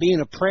talking about being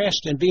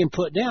oppressed and being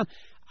put down.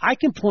 I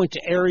can point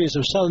to areas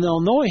of Southern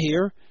Illinois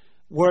here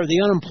where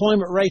the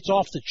unemployment rate's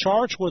off the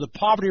charts, where the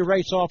poverty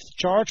rate's off the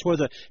charts, where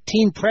the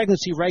teen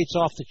pregnancy rate's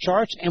off the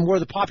charts, and where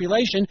the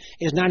population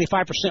is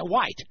 95%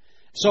 white.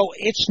 So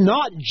it's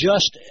not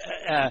just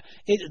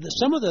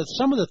some of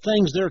the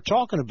things they're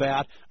talking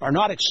about are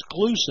not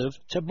exclusive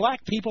to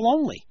black people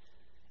only.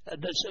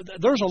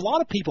 There's a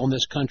lot of people in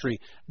this country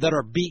that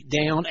are beat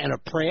down and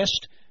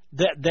oppressed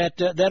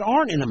that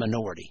aren't in a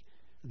minority.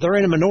 They're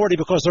in a minority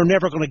because they're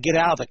never going to get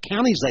out of the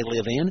counties they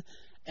live in,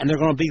 and they're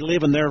going to be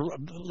reliving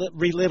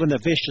the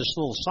vicious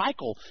little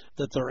cycle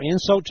that they're in.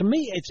 So to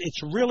me,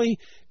 it's really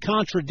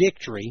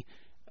contradictory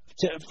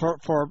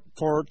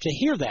to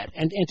hear that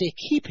and to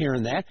keep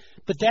hearing that.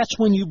 But that's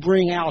when you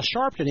bring Al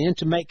Sharpton in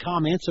to make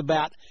comments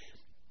about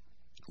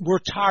we're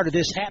tired of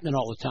this happening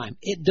all the time.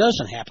 It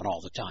doesn't happen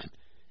all the time.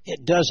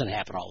 It doesn't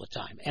happen all the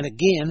time. And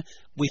again,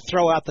 we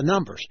throw out the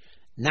numbers.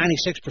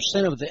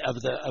 96% of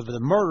the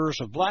murders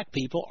of black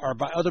people are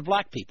by other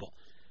black people.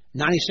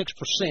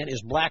 96%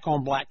 is black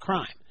on black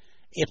crime.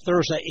 If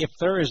there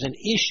is an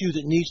issue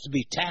that needs to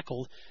be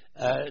tackled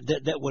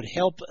that would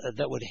help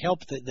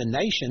the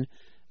nation,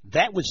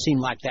 that would seem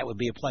like that would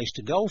be a place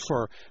to go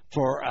for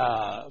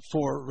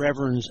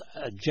Reverends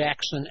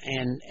Jackson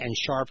and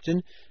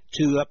Sharpton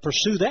to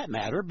pursue that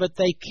matter, but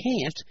they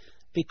can't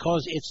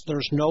because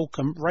there's no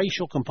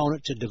racial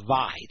component to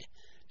divide.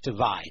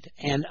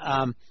 And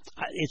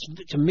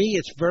to me,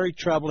 it's very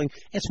troubling.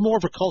 It's more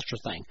of a culture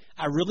thing.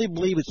 I really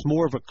believe it's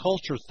more of a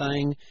culture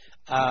thing.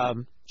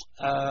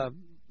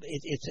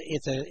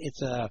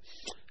 It's a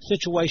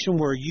situation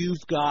where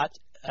you've got.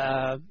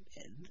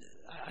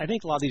 I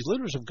think a lot of these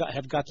leaders have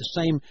got the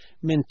same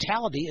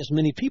mentality as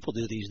many people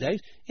do these days.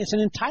 It's an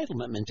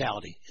entitlement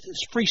mentality.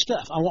 It's free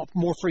stuff. I want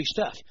more free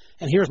stuff,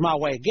 and here's my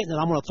way of getting it.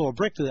 I'm going to throw a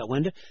brick through that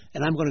window,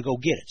 and I'm going to go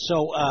get it.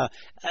 So,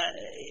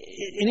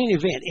 in any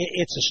event,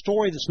 it's a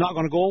story that's not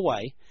going to go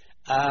away.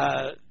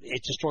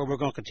 It's a story we're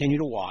going to continue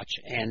to watch,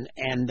 and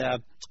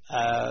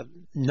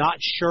not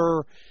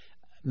sure.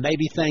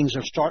 Maybe things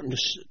are starting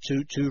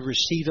to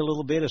recede a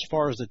little bit as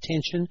far as the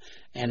tension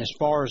and as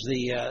far as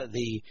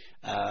the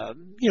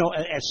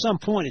at some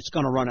point it's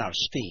going to run out of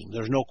steam.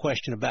 There's no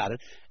question about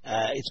it.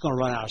 It's going to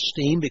run out of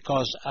steam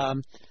because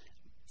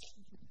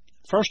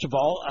first of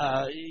all,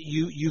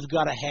 you've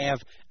got to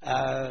have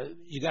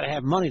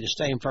money to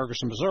stay in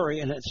Ferguson, Missouri,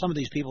 and some of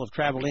these people have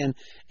traveled in,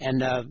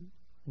 and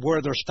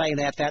where they're staying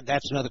at,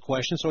 that's another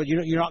question. So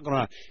you're not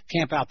going to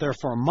camp out there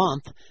for a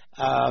month.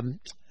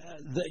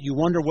 You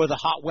wonder where the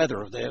hot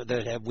weather,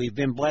 we've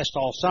been blessed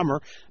all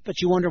summer, but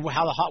you wonder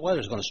how the hot weather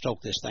is going to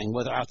stoke this thing.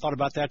 Whether I thought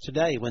about that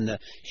today when the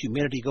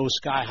humidity goes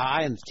sky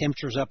high and the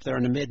temperature's up there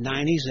in the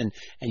mid-90s, and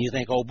you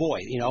think, oh boy,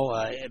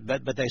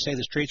 but they say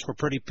the streets were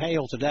pretty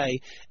pale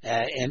today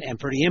and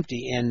pretty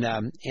empty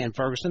in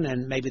Ferguson,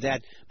 and maybe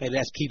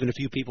that's keeping a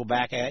few people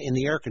back in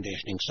the air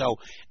conditioning. So,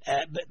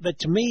 but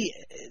to me,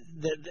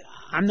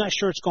 I'm not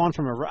sure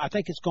I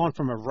think it's gone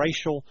from a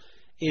racial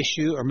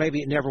issue, or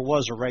maybe it never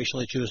was a racial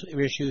issue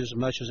as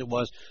much as it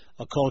was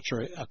a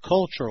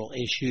cultural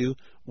issue,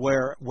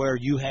 where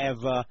you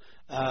have a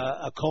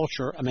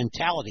culture, a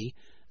mentality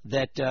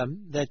that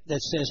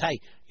says, hey,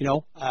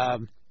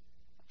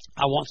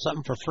 I want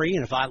something for free,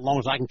 and as long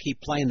as I can keep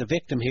playing the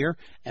victim here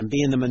and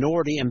being the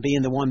minority and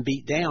being the one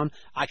beat down,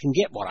 I can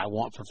get what I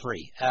want for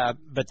free.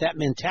 But that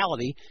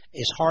mentality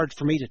is hard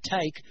for me to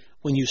take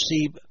when you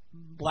see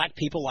black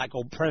people like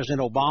President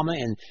Obama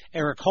and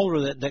Eric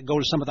Holder that go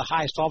to some of the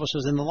highest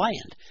offices in the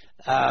land.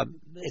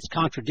 It's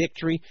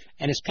contradictory,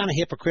 and it's kind of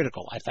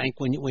hypocritical, I think,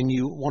 when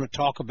you want to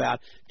talk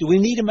about, do we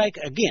need to make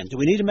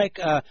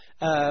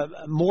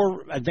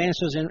more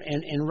advances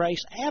in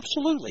race?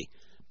 Absolutely.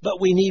 But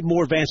we need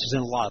more advances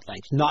in a lot of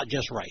things, not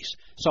just race.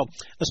 So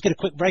let's get a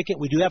quick break.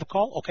 We do have a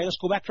call. Okay, let's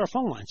go back to our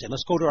phone lines. And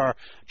let's go to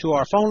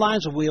our phone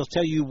lines, and we'll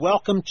tell you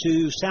welcome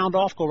to Sound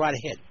Off. Go right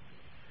ahead.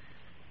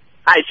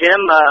 Hi, Jim.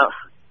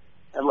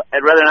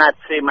 I'd rather not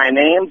say my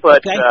name,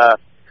 but okay.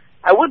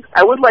 I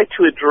would like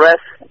to address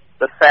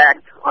the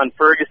fact on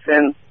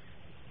Ferguson,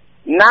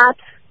 not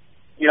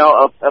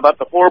about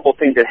the horrible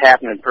things that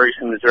happened in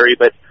Ferguson, Missouri,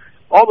 but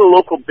all the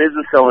local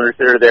business owners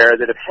that are there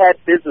that have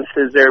had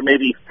businesses there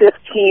maybe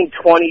 15,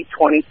 20,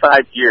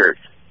 25 years.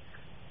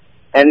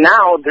 And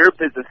now their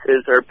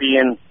businesses are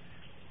being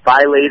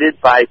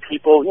violated by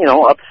people,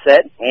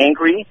 upset,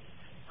 angry.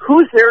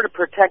 Who's there to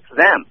protect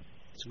them?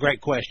 It's a great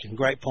question.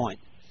 Great point.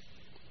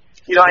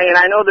 And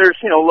I know there's,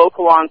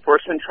 local law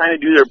enforcement trying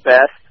to do their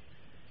best,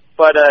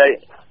 but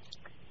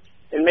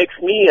it makes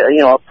me,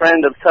 a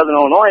friend of Southern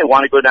Illinois,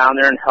 want to go down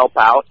there and help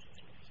out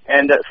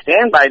and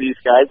stand by these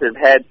guys that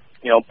have had,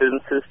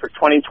 businesses for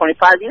 20,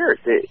 25 years.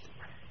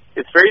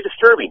 It's very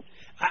disturbing.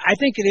 I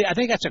think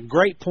that's a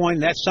great point,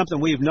 and that's something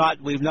we've not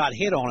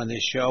hit on in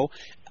this show.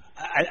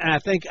 I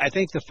think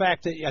the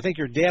fact that I think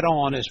you're dead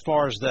on as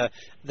far as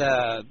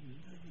the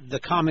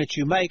comments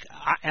you make.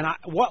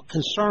 What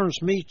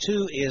concerns me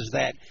too is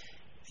that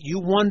you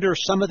wonder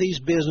some of these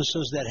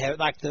businesses that have,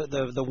 like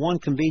the one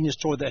convenience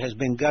store that has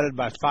been gutted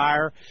by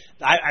fire.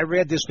 I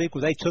read this week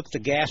where they took the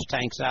gas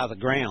tanks out of the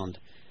ground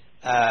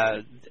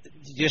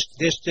just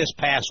this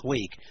past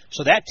week.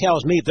 So that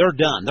tells me they're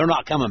done. They're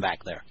not coming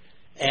back there.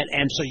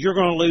 And so you're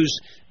going to lose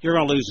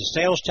the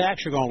sales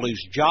tax. You're going to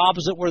lose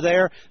jobs that were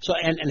there. So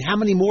and how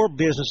many more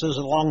businesses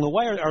along the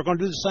way are going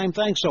to do the same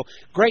thing? So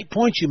great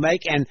points you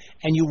make, and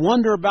you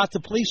wonder about the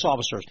police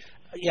officers.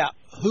 Yeah,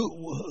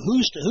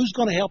 who's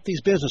going to help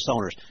these business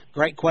owners?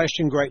 Great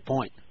question, great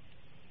point.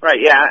 Right.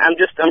 Yeah,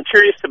 I'm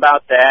curious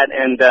about that,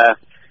 and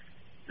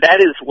that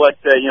is what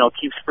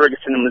keeps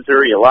Ferguson and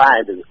Missouri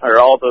alive. Are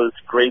all those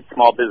great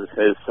small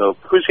businesses? So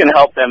who's going to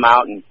help them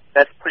out? And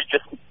that's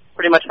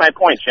pretty much my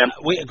point, Jim.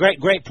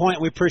 Great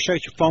point. We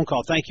appreciate your phone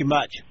call. Thank you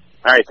much.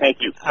 All right, thank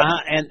you.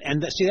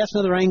 And see, that's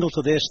another angle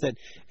to this I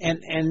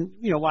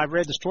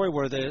read the story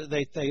where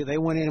they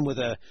went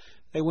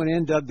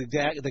in, dug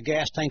the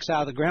gas tanks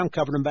out of the ground,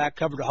 covered them back,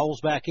 covered the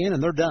holes back in,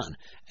 and they're done.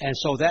 And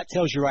so that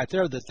tells you right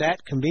there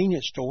that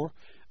convenience store,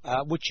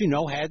 which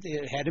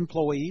had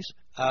employees,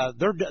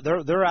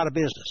 they're out of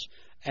business.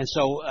 And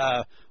so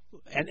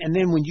and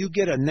then when you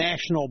get a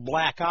national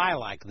black eye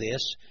like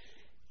this,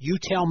 you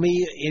tell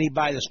me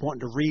anybody that's wanting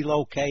to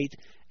relocate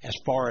as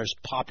far as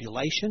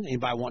population,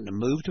 anybody wanting to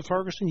move to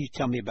Ferguson, you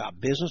tell me about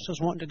businesses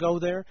wanting to go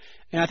there.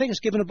 And I think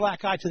it's given a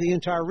black eye to the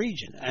entire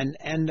region.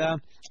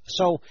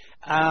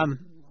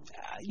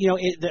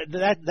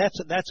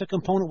 That's a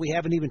component we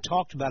haven't even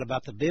talked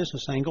about the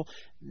business angle,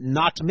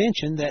 not to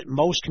mention that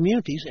most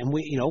communities, and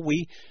we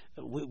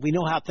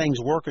know how things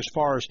work as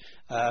far as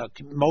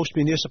most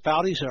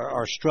municipalities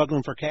are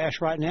struggling for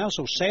cash right now,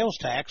 so sales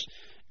tax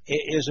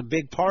is a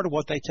big part of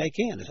what they take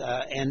in,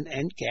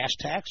 and gas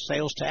tax,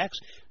 sales tax,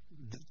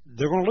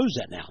 they're going to lose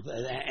that now.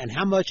 And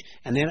how much?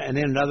 And then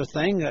another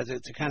thing that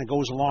kind of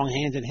goes along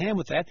hand in hand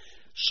with that: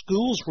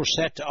 schools were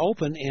set to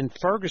open in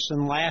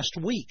Ferguson last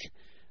week.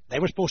 They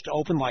were supposed to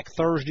open like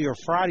Thursday or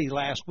Friday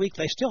last week.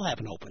 They still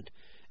haven't opened.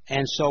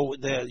 And so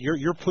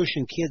you're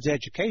pushing kids'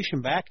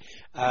 education back.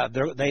 I've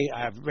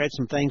read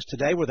some things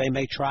today where they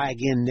may try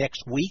again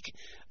next week,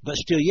 but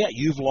still yet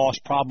you've lost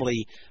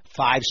probably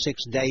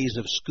 5-6 days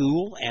of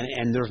school,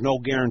 and there's no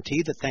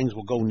guarantee that things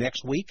will go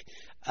next week.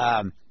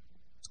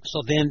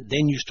 So then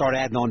you start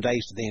adding on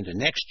days to the end of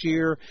next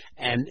year,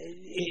 and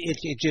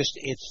it's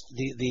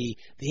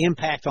the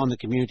impact on the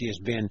community has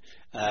been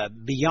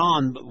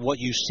beyond what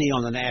you see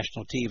on the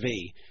national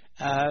TV.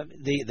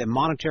 The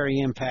monetary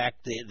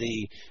impact,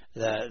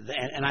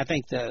 and I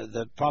think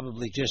the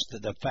probably just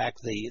the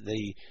fact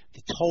the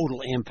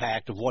total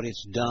impact of what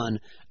it's done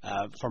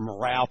for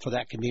morale for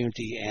that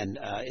community, and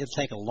it'll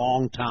take a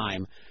long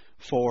time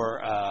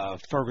for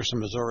Ferguson,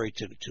 Missouri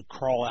to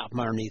crawl out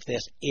from underneath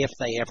this, if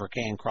they ever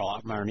can crawl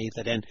out from underneath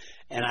it. And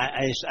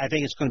I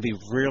think it's going to be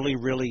really,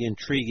 really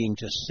intriguing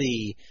to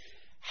see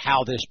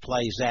how this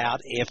plays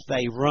out. If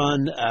they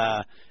run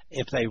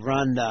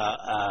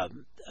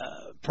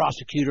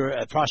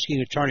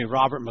prosecuting attorney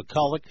Robert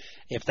McCulloch,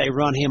 if they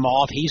run him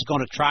off, he's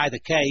going to try the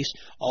case,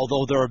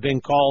 although there have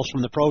been calls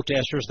from the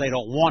protesters they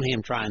don't want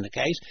him trying the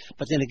case.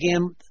 But then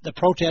again, the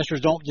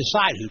protesters don't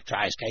decide who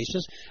tries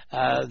cases.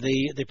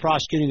 The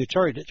prosecuting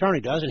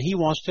attorney does, and he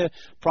wants to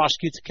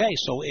prosecute the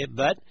case.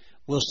 But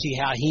we'll see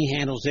how he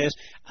handles this.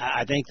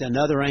 I think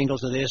another angle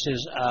to this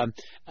is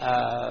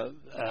the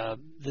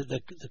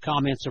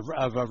comments of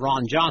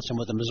Ron Johnson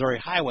with the Missouri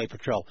Highway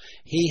Patrol.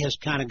 He has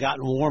kind of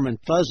gotten warm and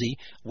fuzzy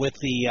with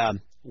the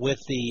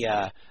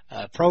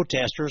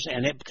protesters,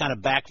 and it kind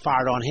of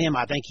backfired on him.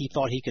 I think he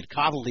thought he could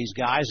coddle these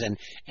guys and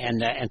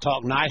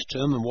talk nice to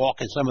them and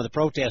walk in some of the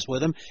protests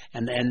with them,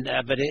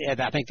 but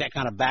I think that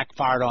kind of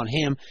backfired on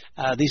him.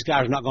 These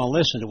guys are not going to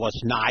listen to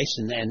what's nice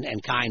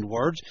and kind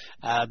words.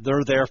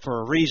 They're there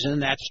for a reason.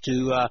 That's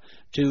to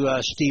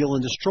steal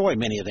and destroy.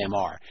 Many of them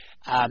are.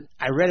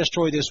 I read a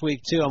story this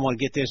week too. I want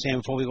to get this in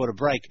before we go to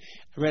break.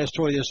 I read a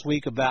story this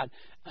week about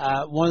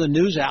one of the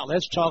news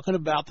outlets talking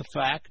about the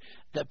fact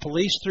that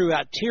police threw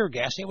out tear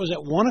gas. It was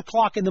at 1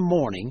 o'clock in the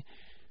morning.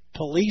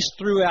 Police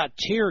threw out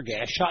tear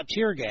gas, shot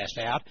tear gas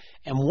out,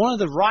 and one of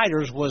the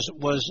writers was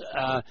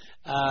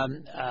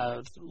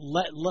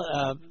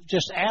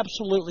just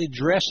absolutely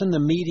dressing the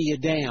media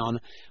down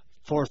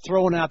for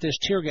throwing out this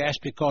tear gas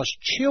because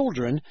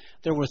children,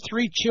 there were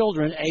 3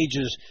 children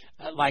ages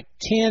like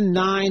 10,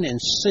 9, and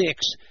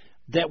 6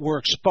 that were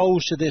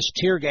exposed to this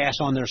tear gas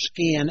on their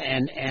skin,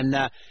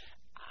 and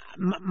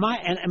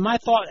my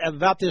thought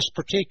about this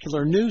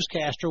particular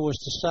newscaster was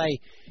to say,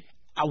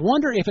 I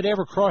wonder if it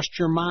ever crossed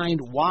your mind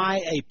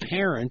why a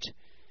parent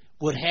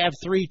would have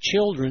 3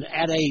 children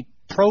at a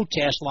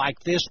protest like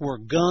this where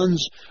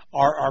guns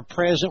are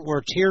present,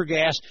 where tear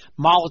gas,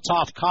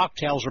 Molotov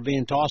cocktails are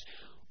being tossed.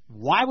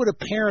 Why would a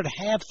parent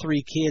have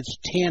 3 kids,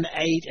 10,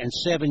 8, and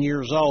 7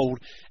 years old,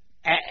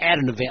 at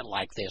an event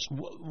like this?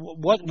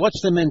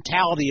 What's the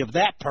mentality of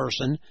that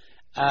person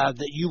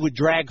that you would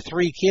drag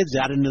 3 kids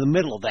out into the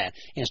middle of that?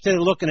 Instead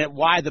of looking at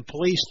why the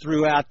police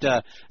shot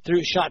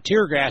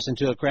tear gas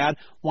into a crowd,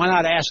 why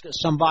not ask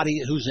somebody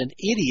who's an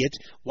idiot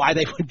why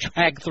they would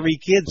drag 3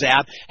 kids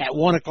out at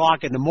 1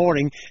 o'clock in the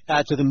morning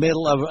to the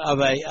middle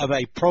of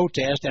a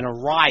protest and a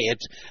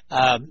riot?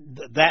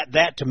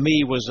 That to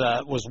me was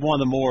one of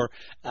the more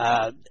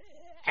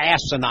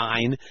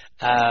asinine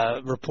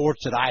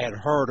reports that I had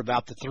heard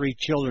about the 3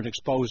 children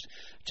exposed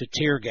to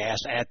tear gas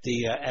at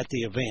the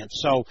event.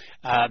 So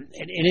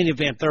in any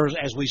event, there's,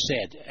 as we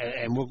said,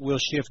 and we'll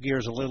shift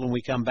gears a little when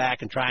we come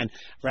back and try and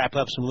wrap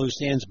up some loose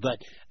ends,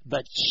 but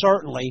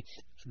certainly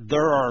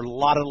there are a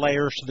lot of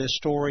layers to this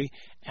story,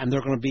 and there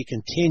are going to be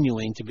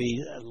continuing to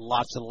be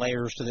lots of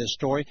layers to this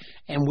story.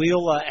 And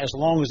we'll, as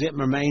long as it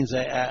remains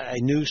a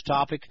news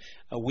topic,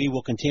 we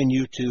will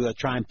continue to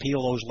try and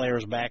peel those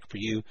layers back for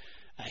you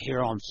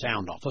here on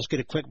Sound Off. Let's get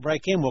a quick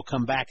break in. We'll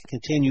come back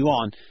and continue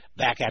on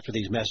back after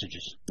these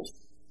messages.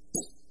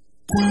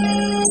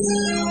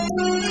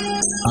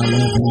 I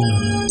love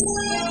you.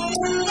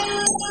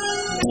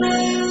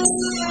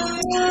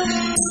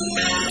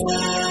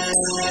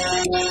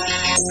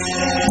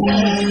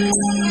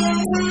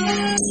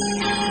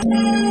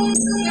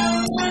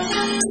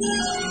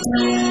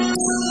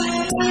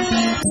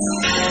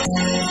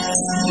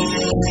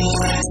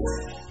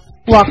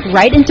 Walk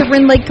right into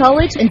Rend Lake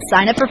College and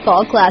sign up for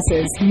fall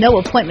classes. No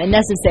appointment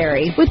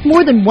necessary. With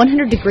more than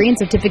 100 degree and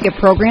certificate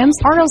programs,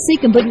 RLC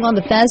can put you on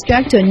the fast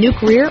track to a new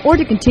career or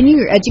to continue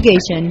your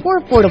education. More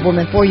affordable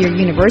than four-year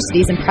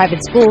universities and private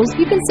schools,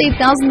 you can save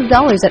thousands of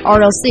dollars at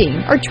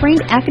RLC. Our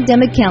trained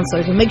academic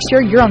counselors will make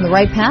sure you're on the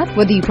right path,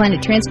 whether you plan to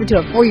transfer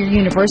to a four-year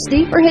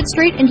university or head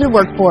straight into the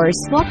workforce.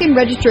 Walk-in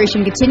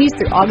registration continues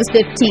through August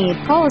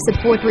 15th. Call us at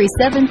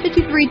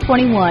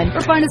 437-5321 or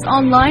find us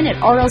online at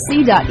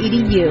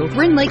rlc.edu.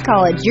 Rend Lake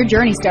College. Your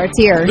journey starts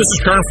here. This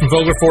is Kern from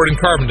Vogler Ford in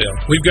Carbondale.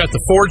 We've got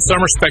the Ford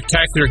Summer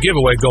Spectacular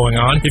giveaway going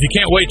on. If you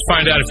can't wait to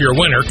find out if you're a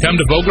winner, come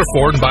to Vogler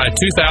Ford and buy a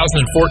 2014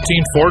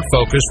 Ford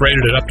Focus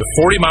rated at up to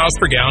 40 miles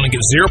per gallon and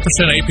get 0%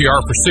 APR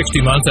for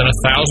 60 months and a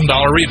 $1,000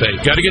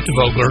 rebate. Got to get to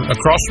Vogler,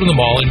 across from the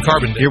mall in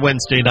Carbondale. Your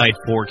Wednesday night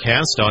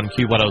forecast on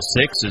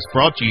Q106 is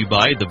brought to you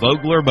by the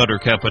Vogler Motor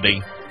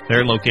Company.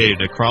 They're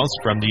located across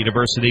from the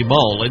University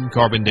Mall in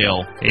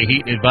Carbondale. A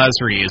heat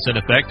advisory is in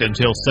effect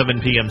until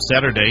 7 p.m.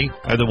 Saturday.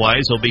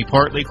 Otherwise, it'll be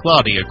partly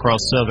cloudy across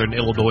southern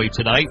Illinois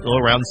tonight, low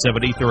around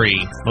 73.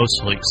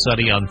 Mostly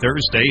sunny on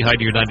Thursday, high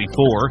near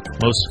 94.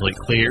 Mostly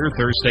clear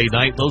Thursday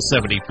night, low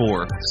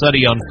 74.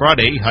 Sunny on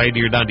Friday, high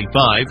near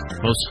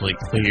 95. Mostly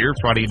clear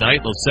Friday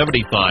night, low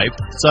 75.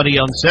 Sunny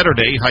on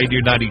Saturday, high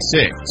near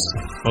 96.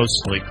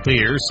 Mostly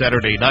clear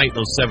Saturday night,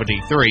 low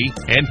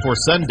 73. And for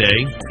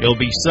Sunday, it'll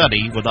be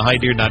sunny with a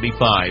high near 95.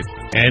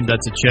 And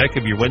that's a check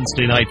of your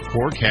Wednesday night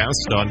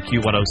forecast on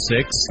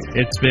Q106.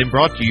 It's been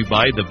brought to you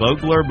by the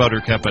Vogler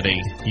Motor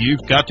Company. You've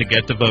got to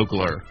get to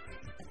Vogler.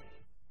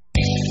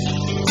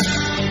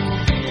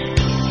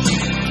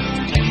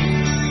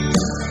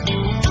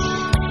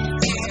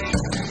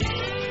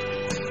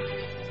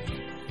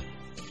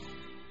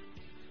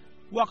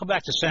 Welcome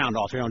back to Sound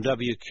Off here on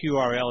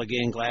WQRL.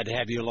 Again, glad to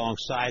have you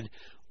alongside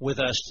with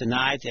us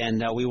tonight,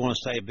 and we want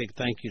to say a big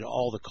thank you to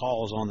all the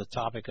calls on the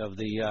topic of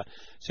the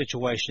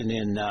situation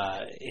in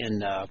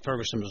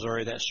Ferguson,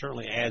 Missouri. That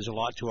certainly adds a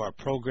lot to our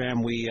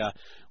program. We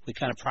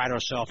kind of pride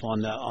ourselves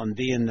on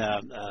being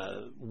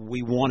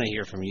we want to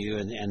hear from you,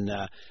 and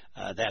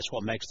that's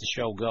what makes the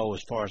show go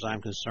as far as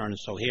I'm concerned. And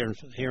so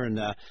hearing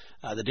the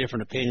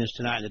different opinions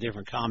tonight and the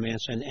different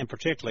comments, and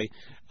particularly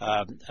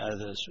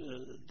the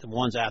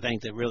ones I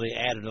think that really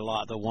added a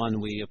lot. The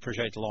one we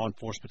appreciate the law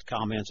enforcement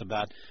comments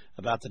about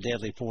the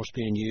deadly force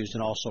being used,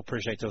 and also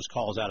appreciate those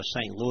calls out of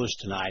St. Louis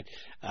tonight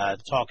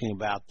talking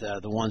about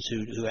the ones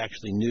who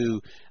actually knew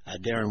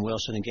Darren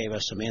Wilson and gave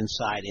us some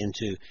insight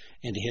into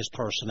his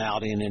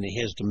personality and into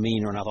his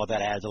demeanor, and I thought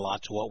that adds a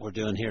lot to what we're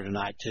doing here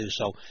tonight too.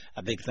 So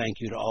a big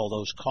thank you to all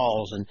those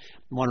calls, and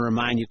I want to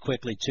remind you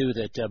quickly too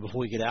that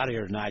before we get out of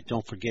here tonight,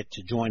 don't forget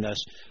to join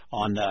us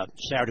on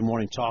Saturday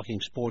morning Talking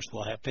Sports.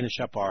 We'll finish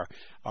up our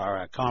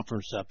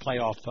conference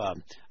playoff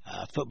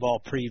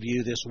football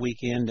preview this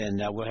weekend, and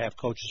we'll have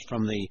coaches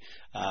from the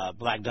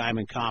Black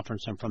Diamond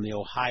Conference and from the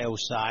Ohio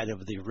side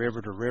of the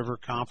River to River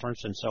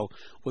Conference, and so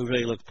we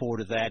really look forward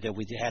to that.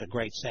 We had a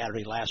great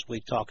Saturday last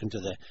week talking to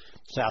the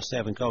South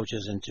 7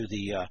 coaches and to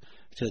the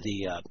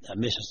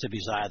Mississippi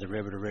side of the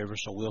River to River,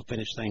 so we'll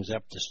finish things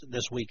up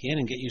this weekend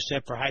and get you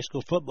set for high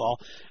school football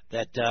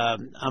that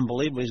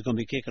unbelievably is going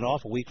to be kicking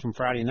off a week from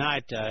Friday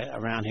night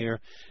around here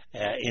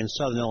in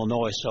Southern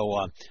Illinois,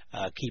 so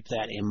keep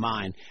that in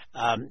mind.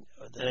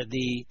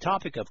 The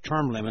topic of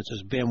term limits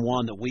has been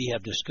one that we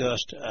have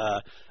discussed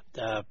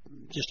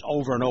just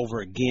over and over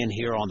again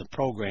here on the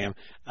program.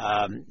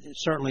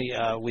 Certainly,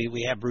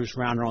 we have Bruce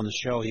Rounder on the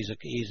show. He's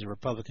a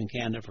Republican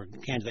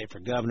candidate for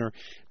governor.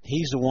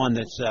 He's the one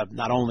that's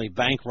not only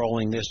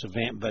bankrolling this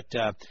event, but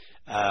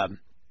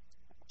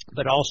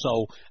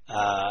also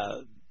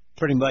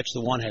pretty much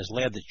the one has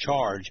led the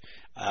charge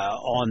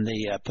on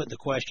the putting the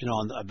question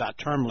on about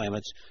term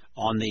limits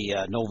on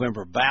the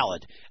November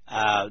ballot.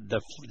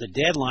 The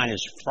deadline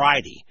is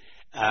Friday.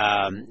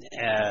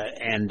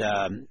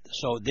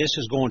 So this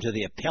is going to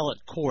the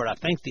appellate court. I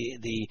think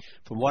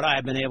from what I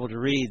have been able to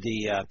read,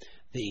 the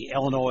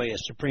Illinois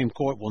Supreme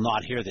Court will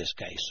not hear this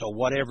case. So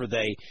whatever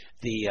the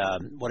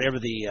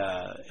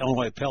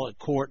Illinois appellate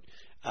court,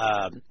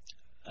 5th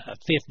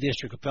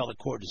District Appellate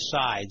Court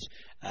decides,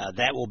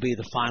 that will be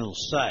the final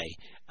say.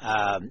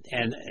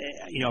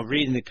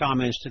 Reading the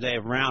comments today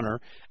of Rauner,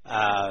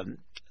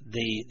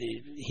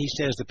 he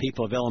says the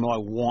people of Illinois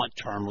want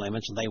term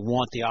limits and they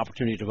want the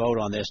opportunity to vote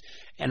on this,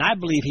 and I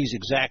believe he's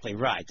exactly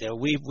right.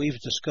 We've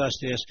discussed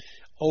this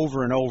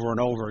over and over and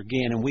over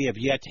again, and we have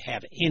yet to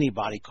have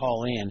anybody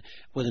call in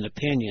with an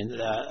opinion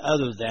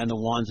other than the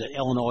ones that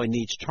Illinois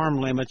needs term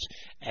limits,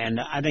 and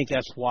I think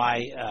that's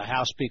why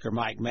House Speaker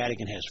Mike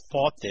Madigan has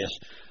fought this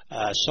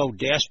so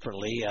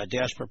desperately.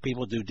 Desperate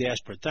people do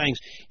desperate things.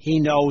 He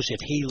knows if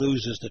he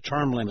loses the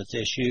term limits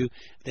issue,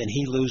 then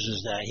he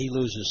loses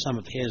some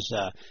of his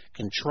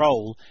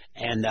control,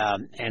 and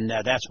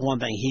that's one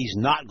thing he's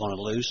not going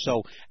to lose.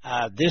 So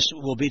this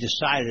will be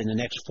decided in the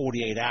next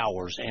 48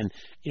 hours. And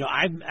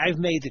I've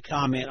made the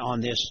comment on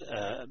this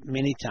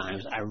many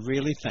times. I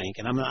really think,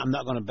 and I'm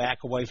not going to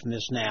back away from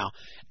this now,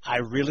 I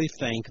really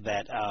think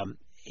that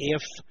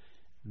if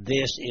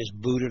this is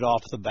booted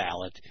off the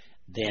ballot,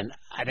 then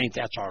I think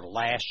that's our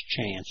last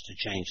chance to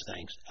change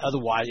things.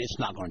 Otherwise, it's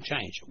not going to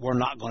change. We're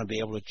not going to be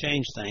able to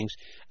change things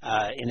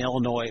in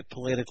Illinois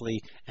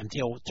politically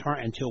until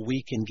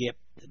we can get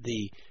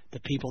the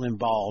people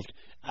involved,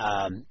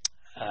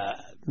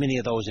 many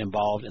of those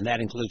involved, and that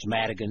includes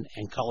Madigan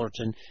and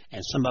Cullerton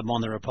and some of them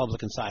on the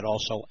Republican side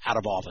also, out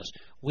of office.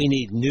 We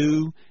need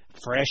new,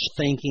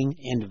 fresh-thinking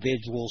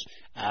individuals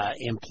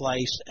in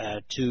place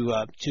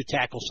to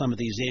tackle some of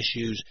these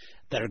issues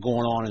that are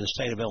going on in the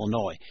state of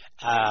Illinois.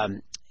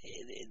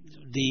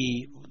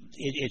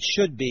 It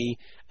should be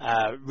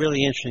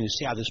really interesting to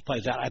see how this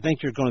plays out. I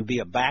think there's going to be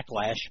a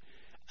backlash,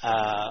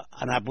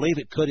 and I believe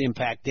it could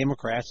impact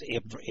Democrats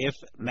if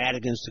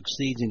Madigan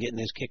succeeds in getting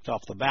this kicked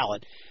off the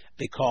ballot,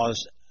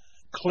 because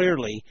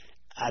clearly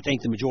I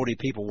think the majority of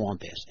people want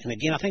this. And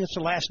again, I think it's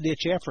a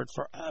last-ditch effort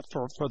for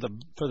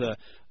the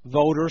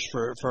voters,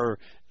 for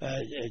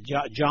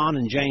John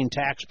and Jane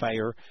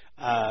taxpayer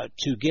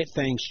to get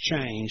things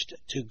changed,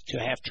 to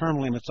have term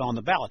limits on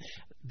the ballot.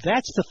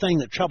 That's the thing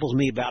that troubles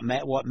me about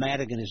what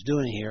Madigan is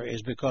doing here,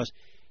 is because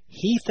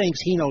he thinks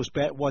he knows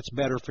what's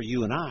better for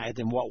you and I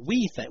than what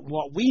we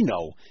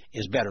know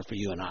is better for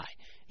you and I.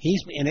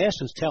 He's in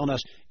essence telling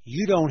us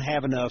you don't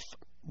have enough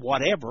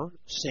whatever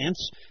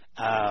sense,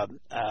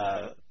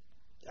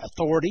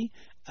 authority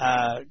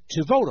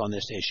to vote on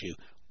this issue.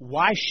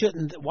 Why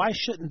shouldn't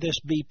this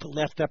be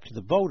left up to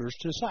the voters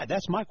to decide?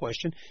 That's my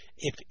question.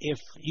 If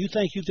you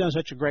think you've done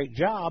such a great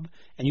job,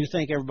 and you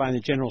think everybody in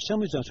the General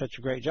Assembly's done such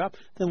a great job,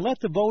 then let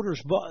the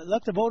voters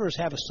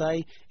have a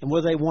say in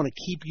whether they want to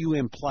keep you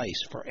in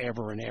place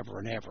forever and ever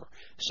and ever.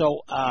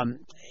 So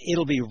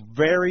it'll be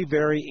very,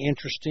 very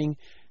interesting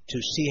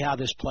to see how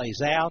this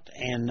plays out,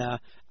 and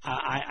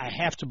I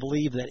have to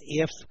believe that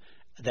if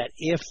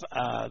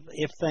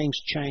things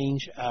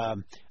change,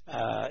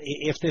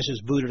 if this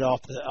is booted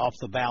off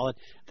the ballot,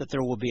 that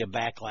there will be a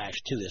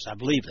backlash to this. I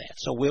believe that.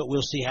 So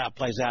we'll see how it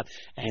plays out,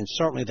 and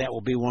certainly that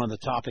will be one of the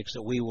topics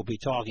that we will be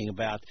talking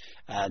about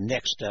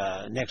next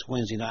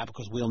Wednesday night,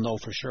 because we'll know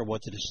for sure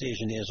what the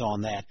decision is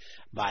on that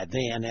by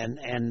then,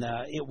 and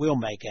it will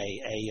make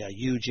a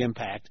huge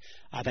impact,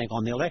 I think,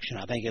 on the election.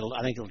 I think it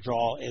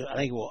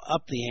will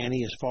up the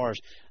ante as far as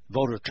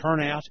voter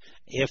turnout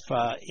if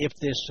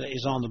this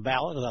is on the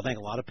ballot. I think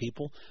a lot of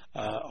people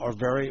are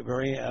very,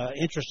 very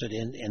interested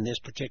in this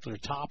particular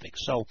topic.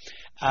 So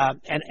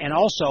and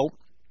also,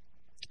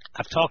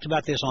 I've talked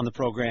about this on the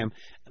program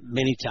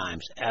many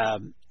times.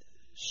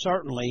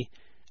 Certainly,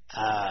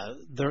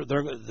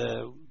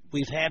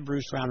 we've had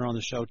Bruce Rauner on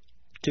the show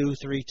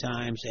 2-3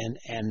 times,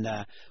 and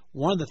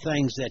one of the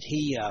things that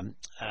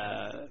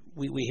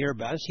we hear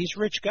about is he's a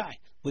rich guy.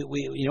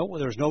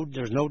 There's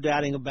no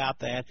doubting about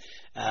that.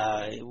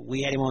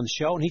 We had him on the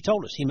show, and he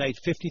told us he made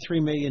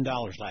 $53 million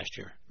last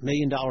year, $1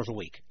 million a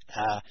week.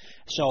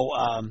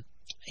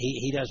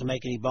 He doesn't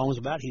make any bones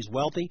about it. He's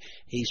wealthy.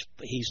 He's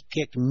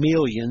kicked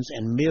millions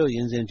and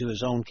millions into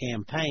his own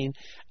campaign.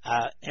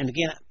 And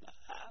again,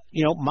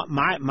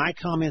 my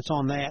comments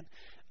on that,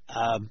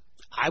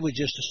 I would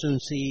just as soon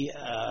see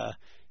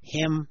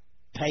him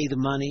pay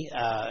money.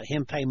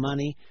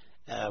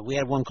 We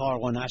had one caller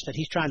one night said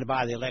he's trying to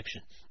buy the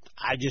election.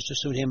 I just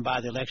assume him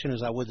buy the election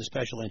as I would the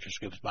special interest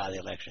groups buy the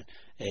election.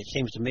 It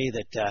seems to me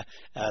that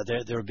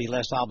there would be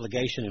less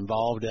obligation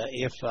involved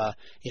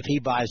if he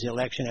buys the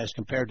election as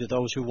compared to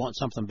those who want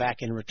something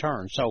back in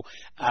return. So,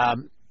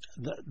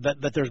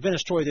 but there's been a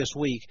story this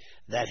week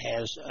that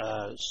has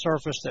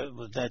surfaced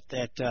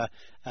that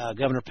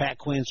Governor Pat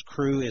Quinn's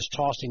crew is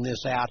tossing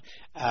this out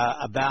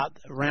about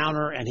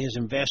Rauner and his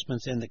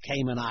investments in the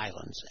Cayman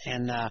Islands,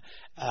 and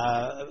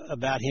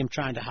about him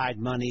trying to hide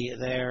money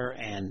there,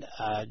 and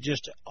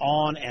just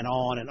on and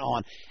on and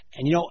on.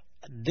 And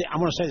I'm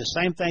going to say the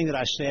same thing that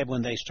I said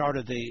when they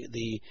started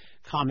the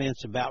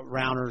comments about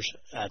Rauner's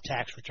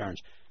tax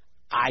returns.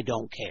 I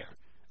don't care.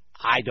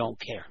 I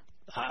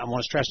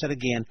want to stress that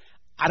again.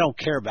 I don't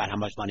care about how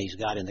much money he's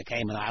got in the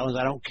Cayman Islands.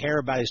 I don't care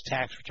about his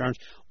tax returns.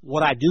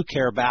 What I do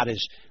care about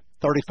is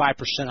 35%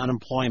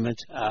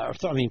 unemployment,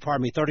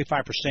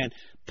 35%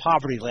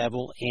 poverty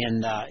level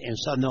in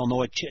Southern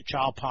Illinois,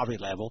 child poverty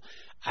level.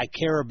 I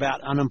care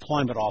about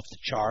unemployment off the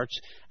charts.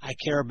 I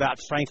care about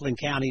Franklin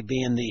County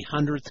being the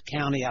 100th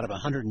county out of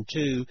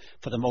 102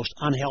 for the most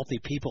unhealthy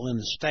people in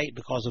the state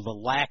because of a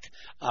lack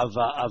of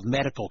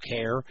medical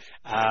care,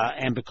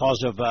 and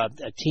because of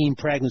teen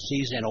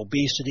pregnancies and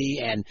obesity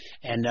and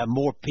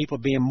more people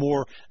being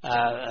more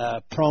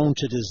prone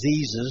to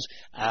diseases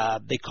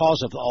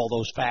because of all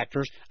those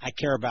factors. I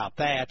care about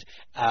that.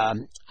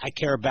 I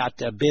care about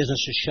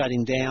businesses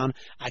shutting down.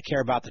 I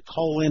care about the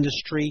coal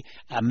industry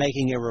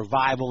making a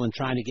revival and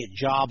trying to get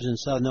jobs in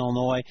Southern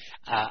Illinois.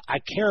 I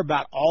care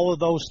about all of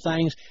those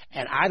things,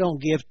 and I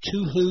don't give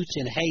two hoots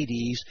in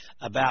Hades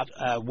about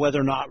whether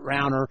or not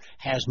Rauner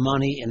has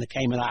money in the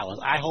Cayman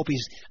Islands. I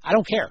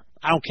don't care.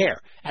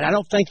 And I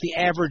don't think the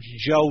average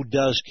Joe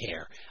does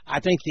care.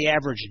 I think the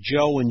average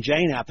Joe and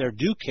Jane out there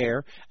do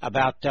care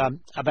about paying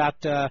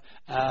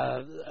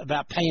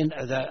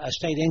the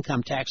state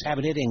income tax,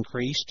 having it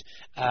increased.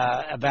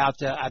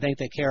 I think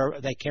they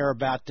care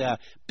about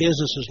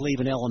businesses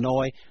leaving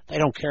Illinois. They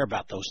don't care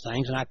about those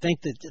things. And I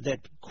think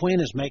that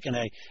Quinn is making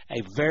a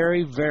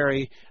very,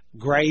 very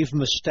grave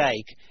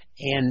mistake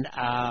in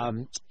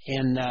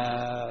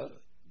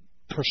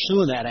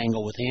pursuing that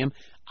angle with him.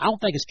 I don't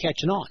think it's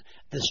catching on.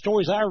 The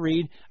stories I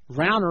read,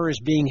 Rauner is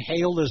being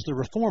hailed as the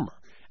reformer,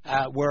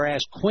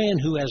 whereas Quinn,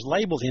 who has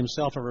labeled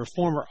himself a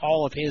reformer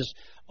all of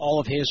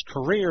his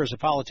career as a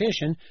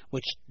politician,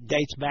 which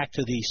dates back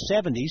to the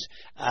 70s,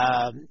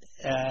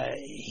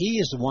 he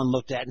is the one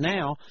looked at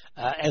now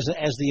as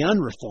the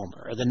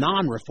unreformer, or the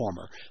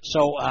non-reformer.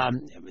 So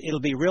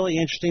it'll be really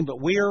interesting. But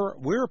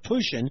we're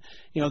pushing.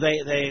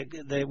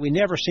 We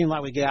never seem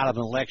like we get out of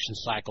an election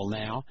cycle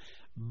now,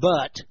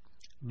 but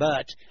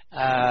but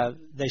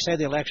they say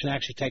the election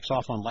actually takes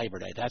off on Labor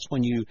Day. That's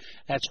when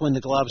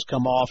the gloves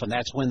come off, and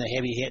that's when the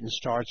heavy hitting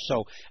starts.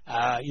 So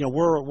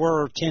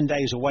we're 10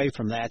 days away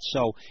from that,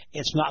 so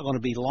it's not going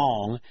to be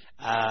long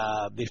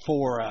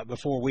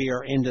before we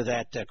are into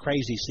that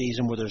crazy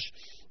season where there's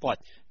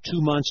 2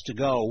 months to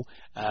go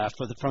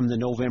from the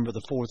November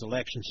the 4th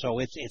election. So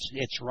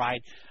it's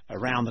right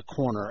around the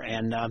corner,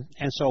 and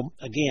so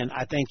again,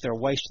 I think they're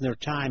wasting their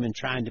time in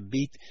trying to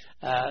beat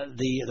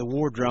the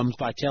war drums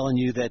by telling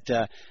you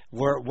that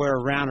where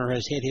a Rauner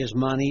has hit his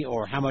money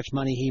or how much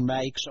money he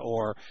makes,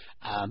 or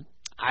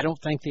I don't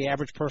think the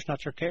average person out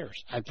there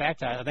cares. In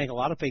fact, I think a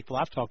lot of people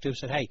I've talked to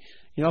said, hey,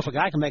 if a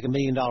guy can make $1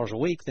 million a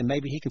week, then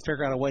maybe he can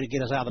figure out a way to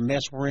get us out of the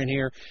mess we're in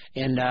here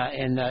in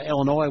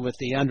Illinois with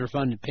the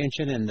underfunded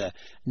pension and the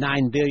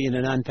 $9 billion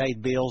in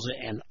unpaid bills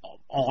and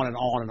on and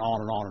on and on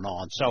and on and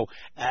on. So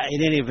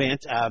in any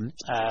event,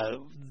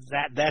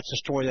 that's a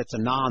story that's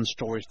a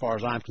non-story as far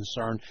as I'm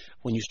concerned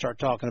when you start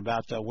talking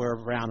about where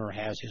Rauner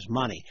has his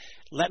money.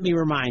 Let me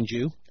remind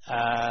you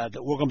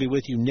that we're going to be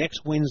with you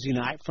next Wednesday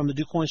night from the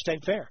DuQuoin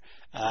State Fair.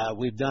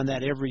 We've done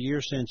that every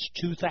year since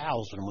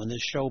 2000 when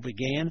this show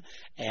began,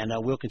 and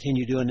we'll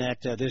continue doing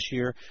that this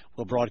year.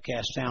 We'll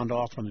broadcast sound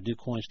off from the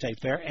DuQuoin State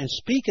Fair. And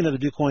speaking of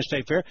the DuQuoin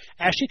State Fair,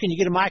 Ashley, can you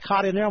get a mic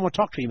hot in there? I want to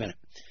talk to you a minute.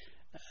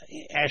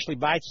 Ashley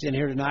Bites is in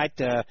here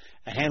tonight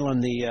handling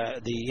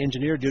the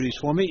engineer duties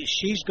for me.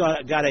 She's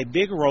got a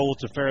big role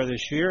at the fair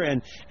this year.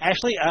 And,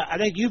 Ashley, I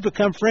think you've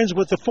become friends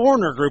with the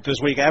foreigner group this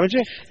week, haven't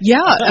you?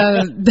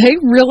 Yeah, they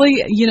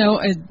really,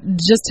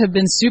 just have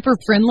been super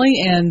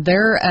friendly. And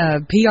their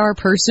PR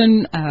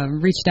person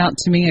reached out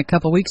to me a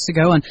couple weeks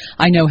ago, and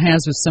I know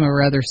has with some of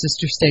our other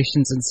sister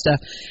stations and stuff.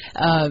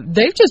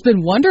 They've just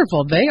been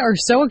wonderful. They are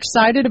so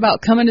excited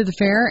about coming to the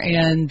fair,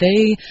 and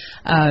they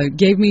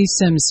gave me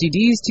some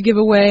CDs to give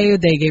away.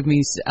 They gave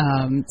me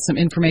some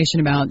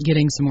information about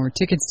getting some more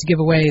tickets to give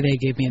away. They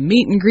gave me a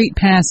meet and greet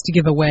pass to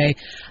give away.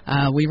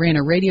 We ran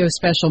a radio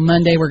special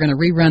Monday. We're going to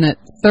rerun it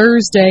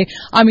Thursday.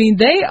 I mean,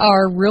 they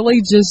are really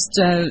just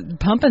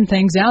pumping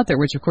things out there,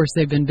 which, of course,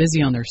 they've been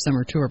busy on their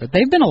summer tour, but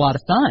they've been a lot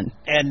of fun.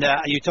 And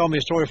you told me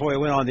a story before we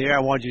went on the air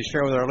I wanted you to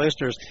share with our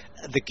listeners,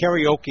 the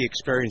karaoke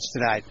experience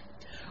tonight.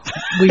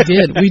 We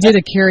did. We did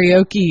a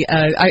karaoke.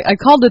 I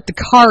called it the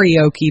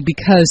karaoke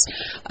because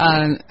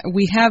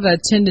we have a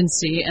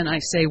tendency, and I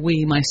say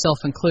we, myself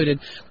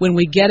included, when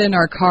we get in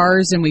our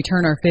cars and we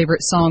turn our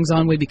favorite songs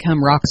on, we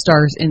become rock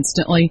stars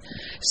instantly.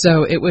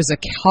 So it was a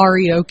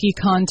karaoke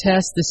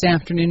contest this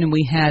afternoon, and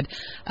we had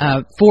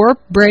 4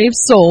 brave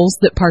souls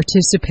that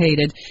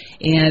participated,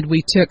 and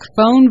we took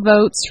phone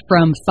votes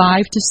from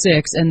 5 to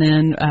 6, and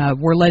then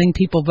we're letting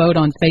people vote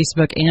on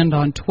Facebook and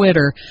on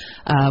Twitter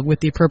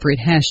with the appropriate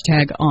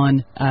hashtag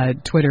on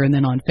Twitter and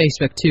then on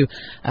Facebook too,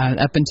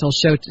 up until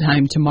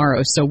showtime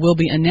tomorrow. So we'll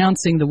be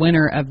announcing the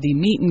winner of the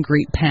meet and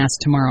greet pass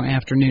tomorrow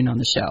afternoon on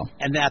the show.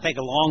 And I think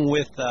along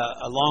with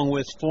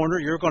Foreigner,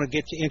 you're going to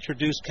get to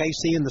introduce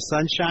Casey and the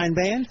Sunshine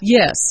Band.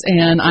 Yes,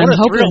 and what I'm a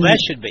hoping thrill that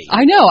should be.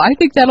 I know. I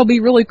think that'll be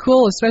really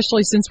cool,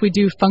 especially since we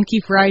do Funky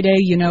Friday.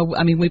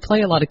 We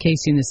play a lot of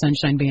Casey and the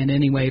Sunshine Band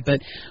anyway,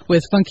 but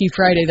with Funky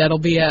Friday, that'll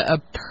be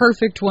a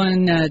perfect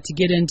one to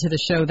get into the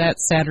show that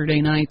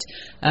Saturday night,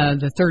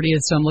 the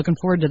 30th. So I'm looking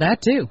forward to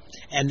that too.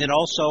 And then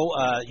also,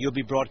 you'll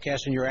be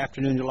broadcasting your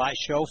afternoon delight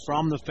show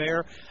from the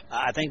fair,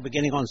 I think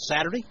beginning on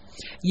Saturday?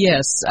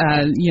 Yes.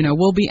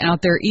 We'll be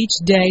out there each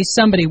day.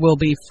 Somebody will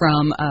be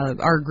from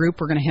our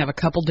group. We're going to have a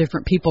couple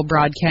different people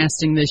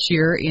broadcasting this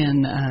year.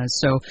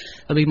 So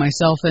it'll be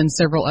myself and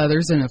several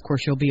others. And, of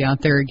course, you'll be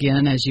out there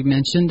again, as you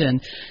mentioned.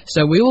 And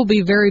so we will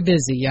be very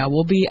busy. Yeah,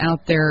 we'll be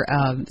out there.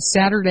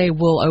 Saturday,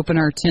 we'll open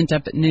our tent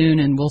up at noon,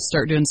 and we'll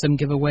start doing some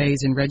giveaways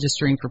and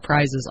registering for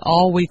prizes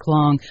all week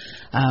long.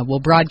 We'll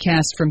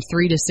broadcast from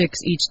 3 to 6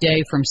 each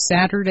day from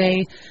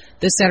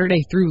this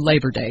Saturday through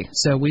Labor Day.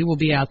 So we will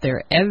be out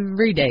there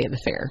every day at the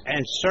fair.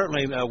 And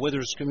certainly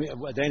Withers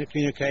Dana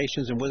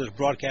Communications and Withers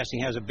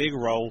Broadcasting has a big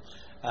role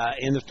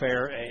in the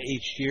fair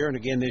each year, and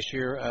again this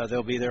year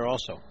they'll be there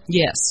also.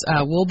 Yes,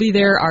 we'll be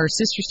there. Our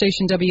sister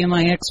station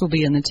WMIX will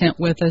be in the tent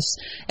with us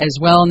as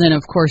well, and then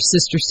of course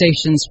sister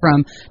stations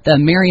from the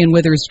Marion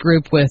Withers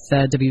group with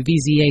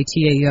WVZA,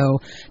 TAO,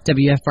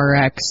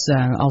 WFRX,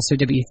 also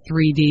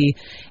W3D,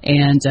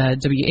 and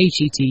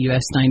WHET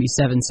US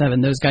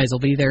 97.7. Those guys will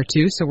be there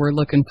too, so we're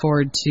looking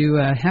forward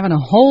to having a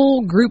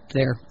whole group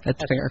there at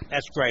the fair.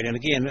 That's great, and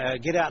again,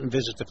 get out and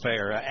visit the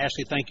fair.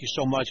 Ashley, thank you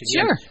so much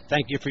again. Sure.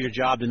 Thank you for your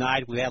job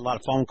tonight. We had a lot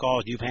of phone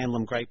calls. You've handled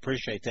them great.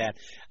 Appreciate that.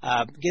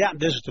 Get out and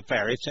visit the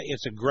fair.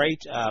 It's a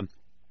great.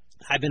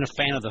 I've been a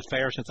fan of the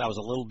fair since I was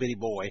a little bitty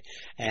boy,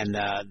 and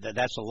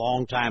that's a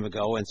long time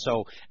ago. And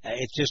so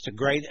it's just a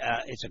great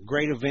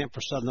event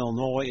for Southern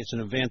Illinois. It's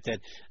an event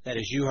that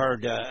as you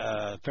heard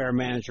fair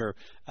manager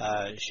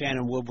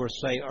Shannon Woodworth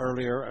say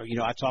earlier,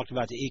 I talked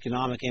about the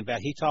economic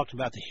impact. He talked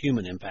about the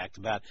human impact,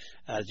 about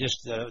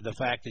just the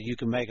fact that you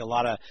can make a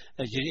lot of.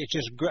 It's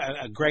just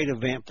a great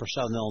event for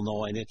Southern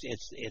Illinois, and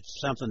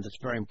it's something that's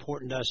very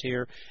important to us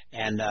here.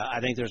 And I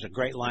think there's a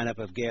great lineup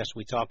of guests.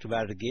 We talked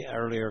about it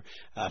earlier.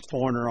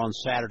 Foreigner on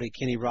on Saturday,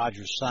 Kenny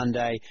Rogers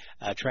Sunday,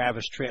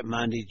 Travis Tripp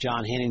Monday,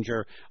 John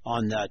Henninger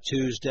on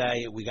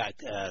Tuesday. We got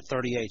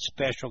 38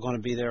 Special going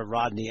to be there,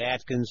 Rodney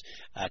Atkins,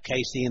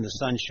 Casey and the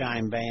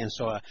Sunshine Band.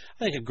 So I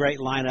think a great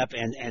lineup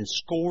and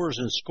scores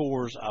and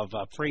scores of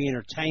free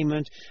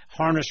entertainment,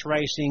 harness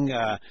racing,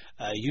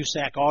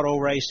 USAC auto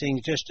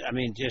racing, just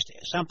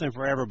something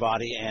for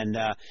everybody. And,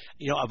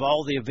 of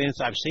all the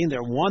events I've seen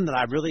there, one that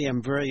I really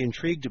am very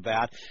intrigued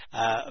about,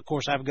 of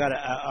course, I've got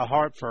a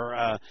heart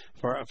for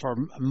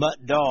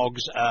mutt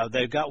dogs.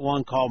 They've got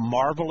one called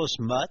Marvelous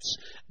Mutts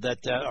that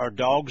are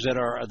dogs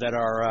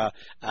that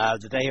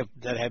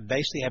have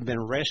basically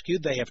been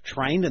rescued. They have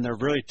trained and they're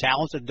really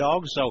talented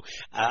dogs. So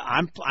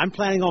I'm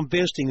planning on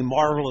visiting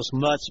Marvelous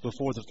Mutts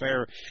before the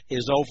fair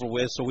is over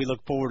with. So we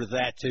look forward to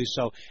that too.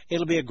 So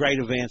it'll be a great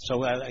event.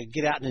 So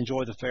get out and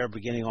enjoy the fair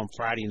beginning on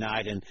Friday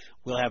night, and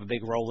we'll have a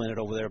big role in it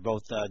over there,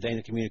 both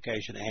Dana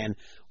Communication and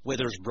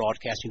Withers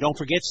Broadcasting. Don't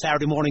forget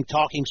Saturday morning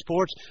Talking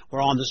Sports.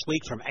 We're on this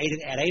week from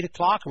 8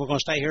 o'clock, and we're going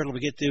to stay here until we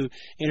get through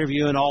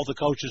interviewing all the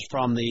coaches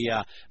from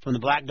the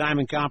Black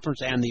Diamond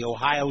Conference and the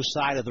Ohio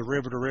side of the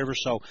River to River.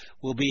 So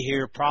we'll be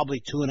here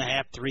probably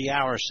 2.5, 3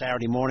 hours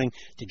Saturday morning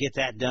to get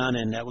that done,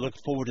 and we look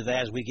forward to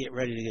that as we get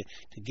ready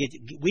to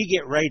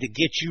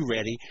get you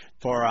ready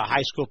for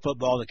high school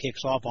football that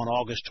kicks off on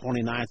August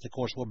 29th. Of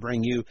course, we'll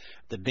bring you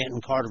the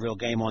Benton-Carterville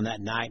game on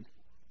that night.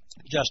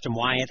 Justin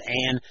Wyatt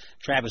and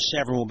Travis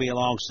Severn will be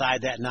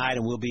alongside that night,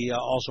 and we'll be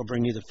also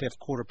bringing you the fifth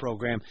quarter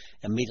program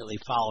immediately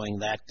following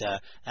that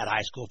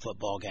high school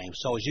football game.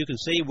 So as you can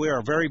see, we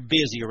are very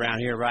busy around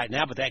here right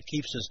now, but that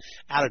keeps us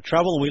out of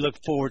trouble, and we look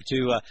forward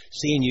to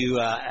seeing you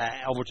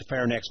over to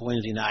Fair next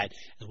Wednesday night,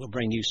 as we'll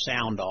bring you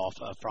sound off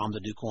from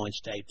the DuQuoin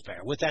State Fair.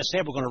 With that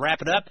said, we're going to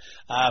wrap it up.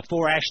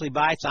 For Ashley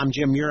Bites, I'm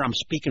Jim Muir. I'm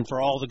speaking for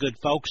all the good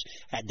folks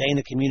at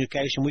Dana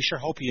Communication. We sure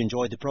hope you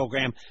enjoyed the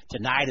program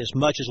tonight as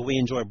much as we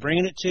enjoy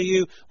bringing it to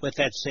you. With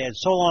that said,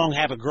 so long,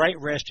 have a great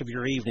rest of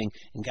your evening,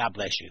 and God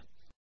bless you.